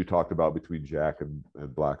you talked about between Jack and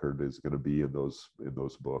Blackguard is going to be in those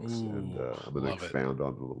books. Ooh, and I'm going to expand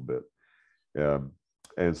on it a little bit.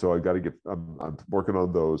 And so I'm working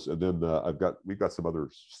on those, and then we've got some other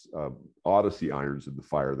Odyssey irons in the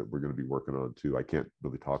fire that we're going to be working on too. I can't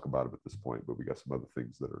really talk about them at this point, but we got some other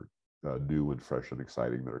things that are new and fresh and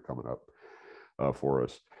exciting that are coming up for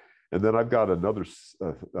us. And then I've got another.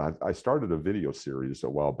 I started a video series a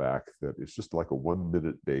while back that is just like a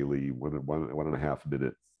 1-minute daily, 1.5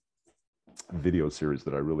 minute video series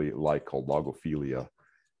that I really like, called Logophilia,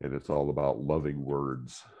 and it's all about loving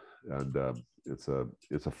words. And it's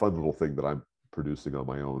a fun little thing that I'm producing on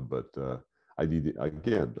my own, but I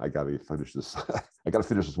got to finish this. I got to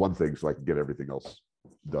finish this one thing so I can get everything else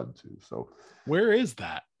done too. So where is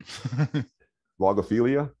that?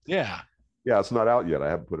 Logophilia? Yeah, it's not out yet. I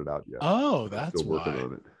haven't put it out yet. Oh, that's still working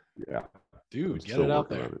on it. Yeah, dude, get it out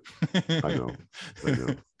there. I know.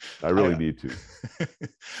 I really need to.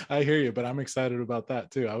 I hear you, but I'm excited about that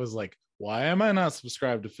too. I was like, why am I not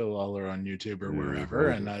subscribed to Phil Lollar on YouTube or wherever?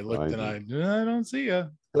 And I looked and I don't see you.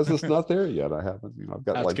 Because it's not there yet. I haven't. I've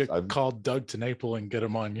got called Doug to Naples and get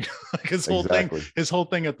him on you. Like his whole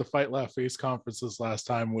thing at the Fight Laugh Face conference this last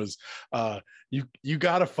time was, you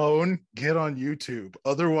got a phone, get on YouTube.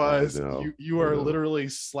 Otherwise, you are literally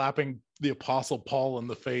slapping the Apostle Paul in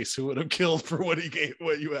the face, who would have killed for what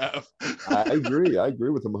you have. I agree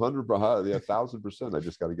with him 1,000%. I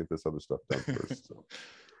just got to get this other stuff done first. So.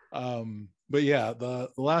 But yeah, the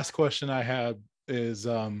last question I had is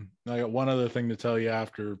I got one other thing to tell you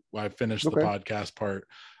after I finish the podcast part.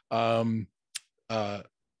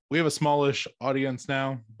 We have a smallish audience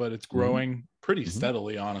now, but it's growing pretty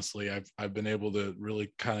steadily. Honestly, I've been able to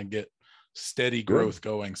really kind of get steady growth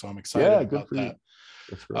going, so I'm excited about that.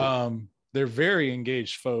 That's great. They're very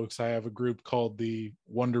engaged folks. I have a group called the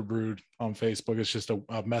Wonder Brood on Facebook. It's just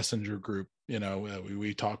a messenger group.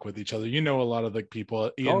 We talk with each other. A lot of the people,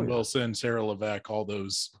 Ian Wilson, Sarah Levesque, all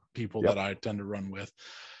those people that I tend to run with.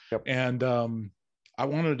 Yep. And I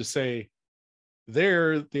wanted to say,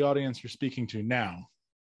 they're the audience you're speaking to now,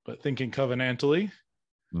 but thinking covenantally,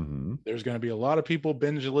 there's going to be a lot of people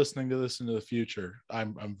binge listening to this into the future.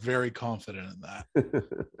 I'm very confident in that,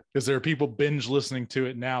 because there are people binge listening to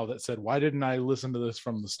it now that said, why didn't I listen to this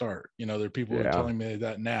from the start? There are people who are telling me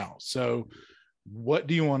that now. So what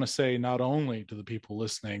do you want to say, not only to the people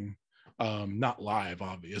listening, not live,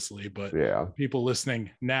 obviously, but people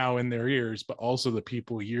listening now in their ears, but also the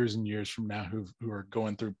people years and years from now who are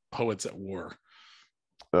going through Poets at War?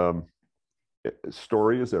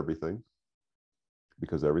 Story is everything,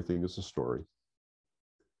 because everything is a story.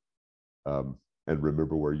 And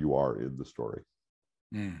remember where you are in the story.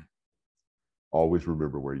 Always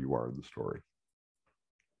remember where you are in the story.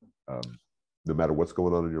 No matter what's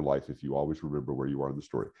going on in your life, if you always remember where you are in the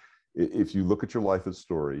story. If you look at your life as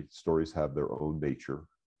stories have their own nature,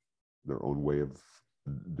 their own way of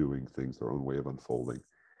doing things, their own way of unfolding.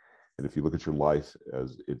 And if you look at your life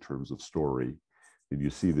as in terms of story, and you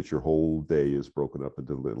see that your whole day is broken up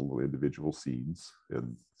into little individual scenes,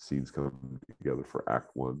 and scenes come together for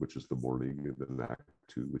Act 1, which is the morning, and then Act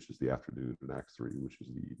 2, which is the afternoon, and Act 3, which is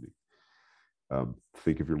the evening.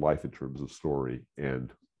 Think of your life in terms of story,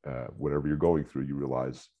 and whatever you're going through, you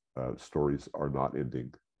realize stories are not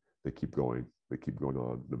ending. They keep going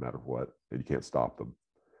on no matter what, and you can't stop them.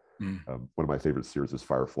 One of my favorite series is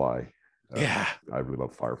Firefly. I really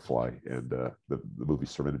love Firefly, and the movie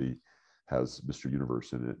Serenity has Mr.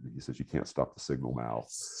 Universe in it. He says, you can't stop the signal now.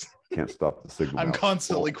 Can't stop the signal. I'm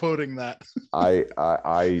constantly quoting that. I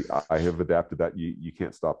have adapted that. You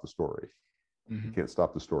can't stop the story. You can't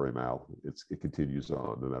stop the story, Mal. It continues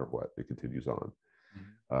on no matter what. It continues on.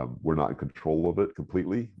 We're not in control of it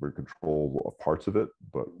completely. We're in control of parts of it,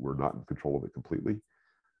 but we're not in control of it completely.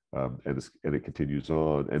 And it continues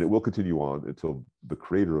on, and it will continue on until the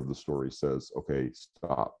creator of the story says, okay,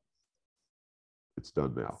 stop. It's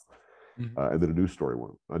done now. And then a new story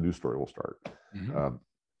will start.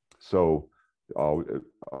 So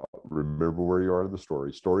remember where you are in the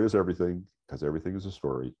story. Story is everything, because everything is a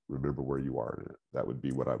story. Remember where you are in it. That would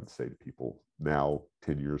be what I would say to people now,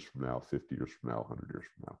 10 years from now, 50 years from now, 100 years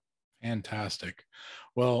from now. Fantastic.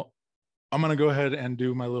 Well, I'm going to go ahead and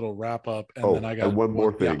do my little wrap up. And then I got one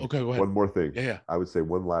more thing. Yeah, okay, go ahead. One more thing. Yeah. I would say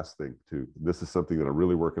one last thing too. This is something that I'm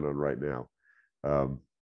really working on right now.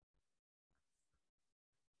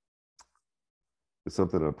 It's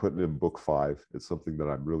something I'm putting in book 5. It's something that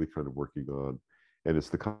I'm really kind of working on. And it's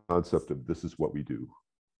the concept of this is what we do.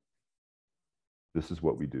 This is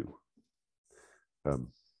what we do.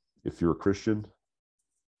 If you're a Christian,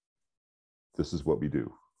 this is what we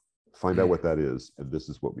do. Find out what that is, and this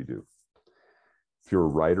is what we do. If you're a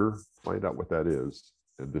writer, find out what that is,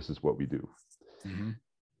 and this is what we do. And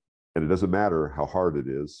it doesn't matter how hard it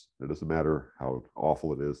is. It doesn't matter how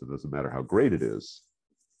awful it is. It doesn't matter how great it is.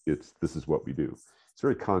 This is what we do. It's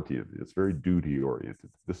very Kantian. It's very duty oriented.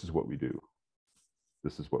 This is what we do.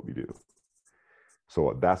 This is what we do.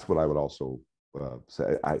 So that's what I would also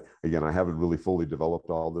say. I haven't really fully developed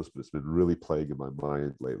all this, but it's been really playing in my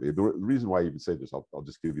mind lately. The reason why I even say this, I'll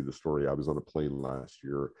just give you the story. I was on a plane last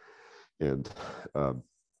year, and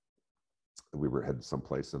we were headed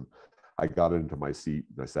someplace, and I got into my seat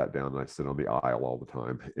and I sat down, and I sit on the aisle all the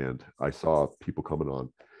time, and I saw people coming on,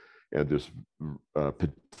 and this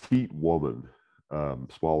petite woman,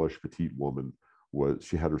 smallish petite woman,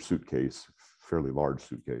 she had her suitcase, fairly large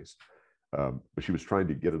suitcase, but she was trying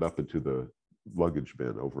to get it up into the luggage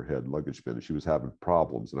bin, overhead luggage bin, and she was having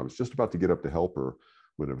problems. And I was just about to get up to help her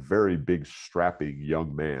when a very big, strapping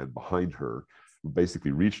young man behind her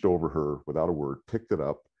basically reached over her without a word, picked it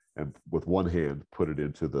up, and with one hand put it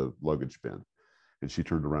into the luggage bin. And she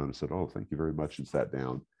turned around and said, "Oh, thank you very much," and sat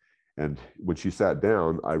down. And when she sat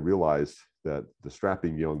down, I realized that the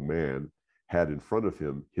strapping young man had in front of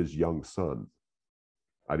him his young son.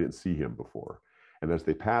 I didn't see him before. And as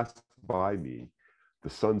they passed by me, the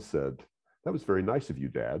son said, "That was very nice of you,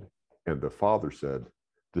 Dad." And the father said,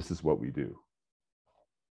 "This is what we do."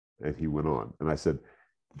 And he went on. And I said,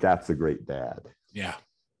 "That's a great dad." Yeah.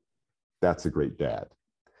 That's a great dad.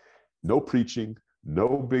 No preaching,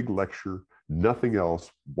 no big lecture, nothing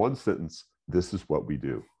else. One sentence, "This is what we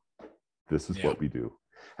do. This is what we do."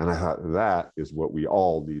 And I thought, that is what we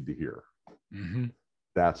all need to hear.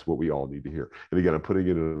 That's what we all need to hear. And again, I'm putting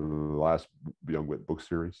it in the last Young Wit book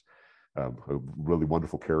series. a really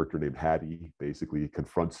wonderful character named Hattie basically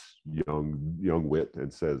confronts young Wit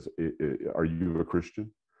and says, "Are you a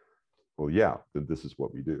Christian?" Well, yeah. Then this is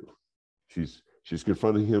what we do. She's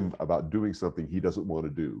confronting him about doing something he doesn't want to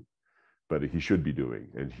do, but he should be doing.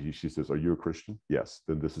 And she says, "Are you a Christian?" "Yes."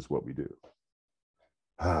 "Then this is what we do."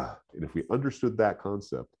 And if we understood that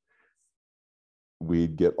concept,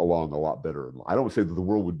 we'd get along a lot better. I don't say that the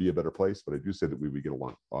world would be a better place, but I do say that we would get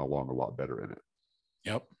along a lot better in it.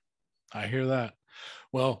 Yep. I hear that.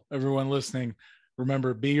 Well, everyone listening,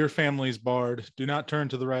 remember, be your family's bard. Do not turn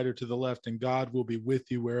to the right or to the left, and God will be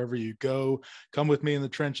with you wherever you go. Come with me in the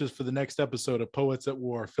trenches for the next episode of Poets at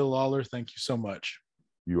War. Phil Lollar, thank you so much.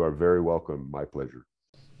 You are very welcome. My pleasure.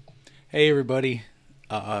 Hey, everybody.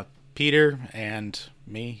 Peter and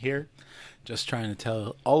me here, just trying to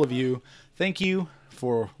tell all of you, thank you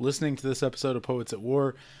for listening to this episode of Poets at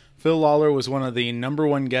War. Phil Lollar was one of the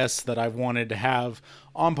 #1 guests that I've wanted to have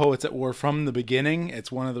on Poets at War from the beginning.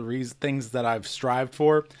 It's one of the things that I've strived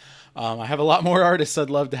for. I have a lot more artists I'd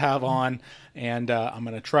love to have on, and I'm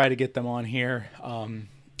going to try to get them on here.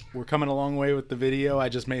 We're coming a long way with the video. I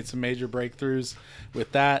just made some major breakthroughs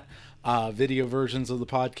with that. Video versions of the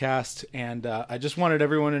podcast, and I just wanted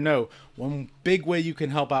everyone to know one big way you can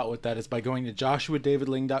help out with that is by going to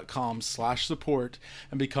joshuadavidling.com/support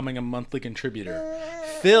and becoming a monthly contributor.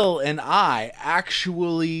 Phil and I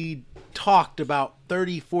actually talked about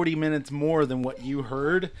 30-40 minutes more than what you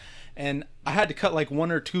heard, and I had to cut like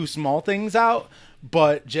 1 or 2 small things out,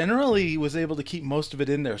 but generally was able to keep most of it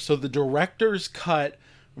in there. So the director's cut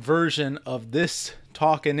version of this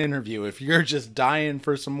talk and interview, if you're just dying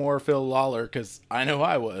for some more Phil Lollar, because I know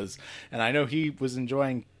I was, and I know he was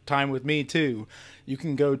enjoying time with me too, you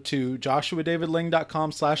can go to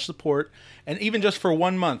joshuadavidling.com/support, and even just for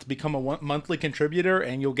 1 month become a monthly contributor,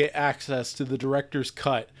 and you'll get access to the director's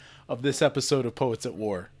cut of this episode of Poets at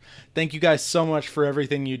War. Thank you guys so much for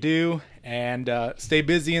everything you do, and stay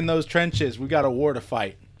busy in those trenches. We got a war to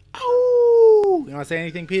fight. Oh, you want to say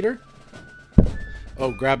anything, Peter?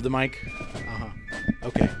 Oh, grab the mic.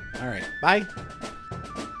 Okay. All right. Bye.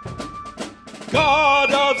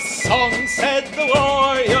 God of song, said the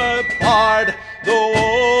warrior bard, though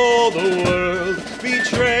all the world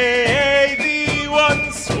betray thee,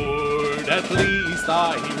 one sword at least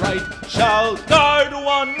I right shall guard,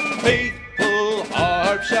 one faithful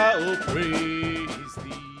harp shall pray.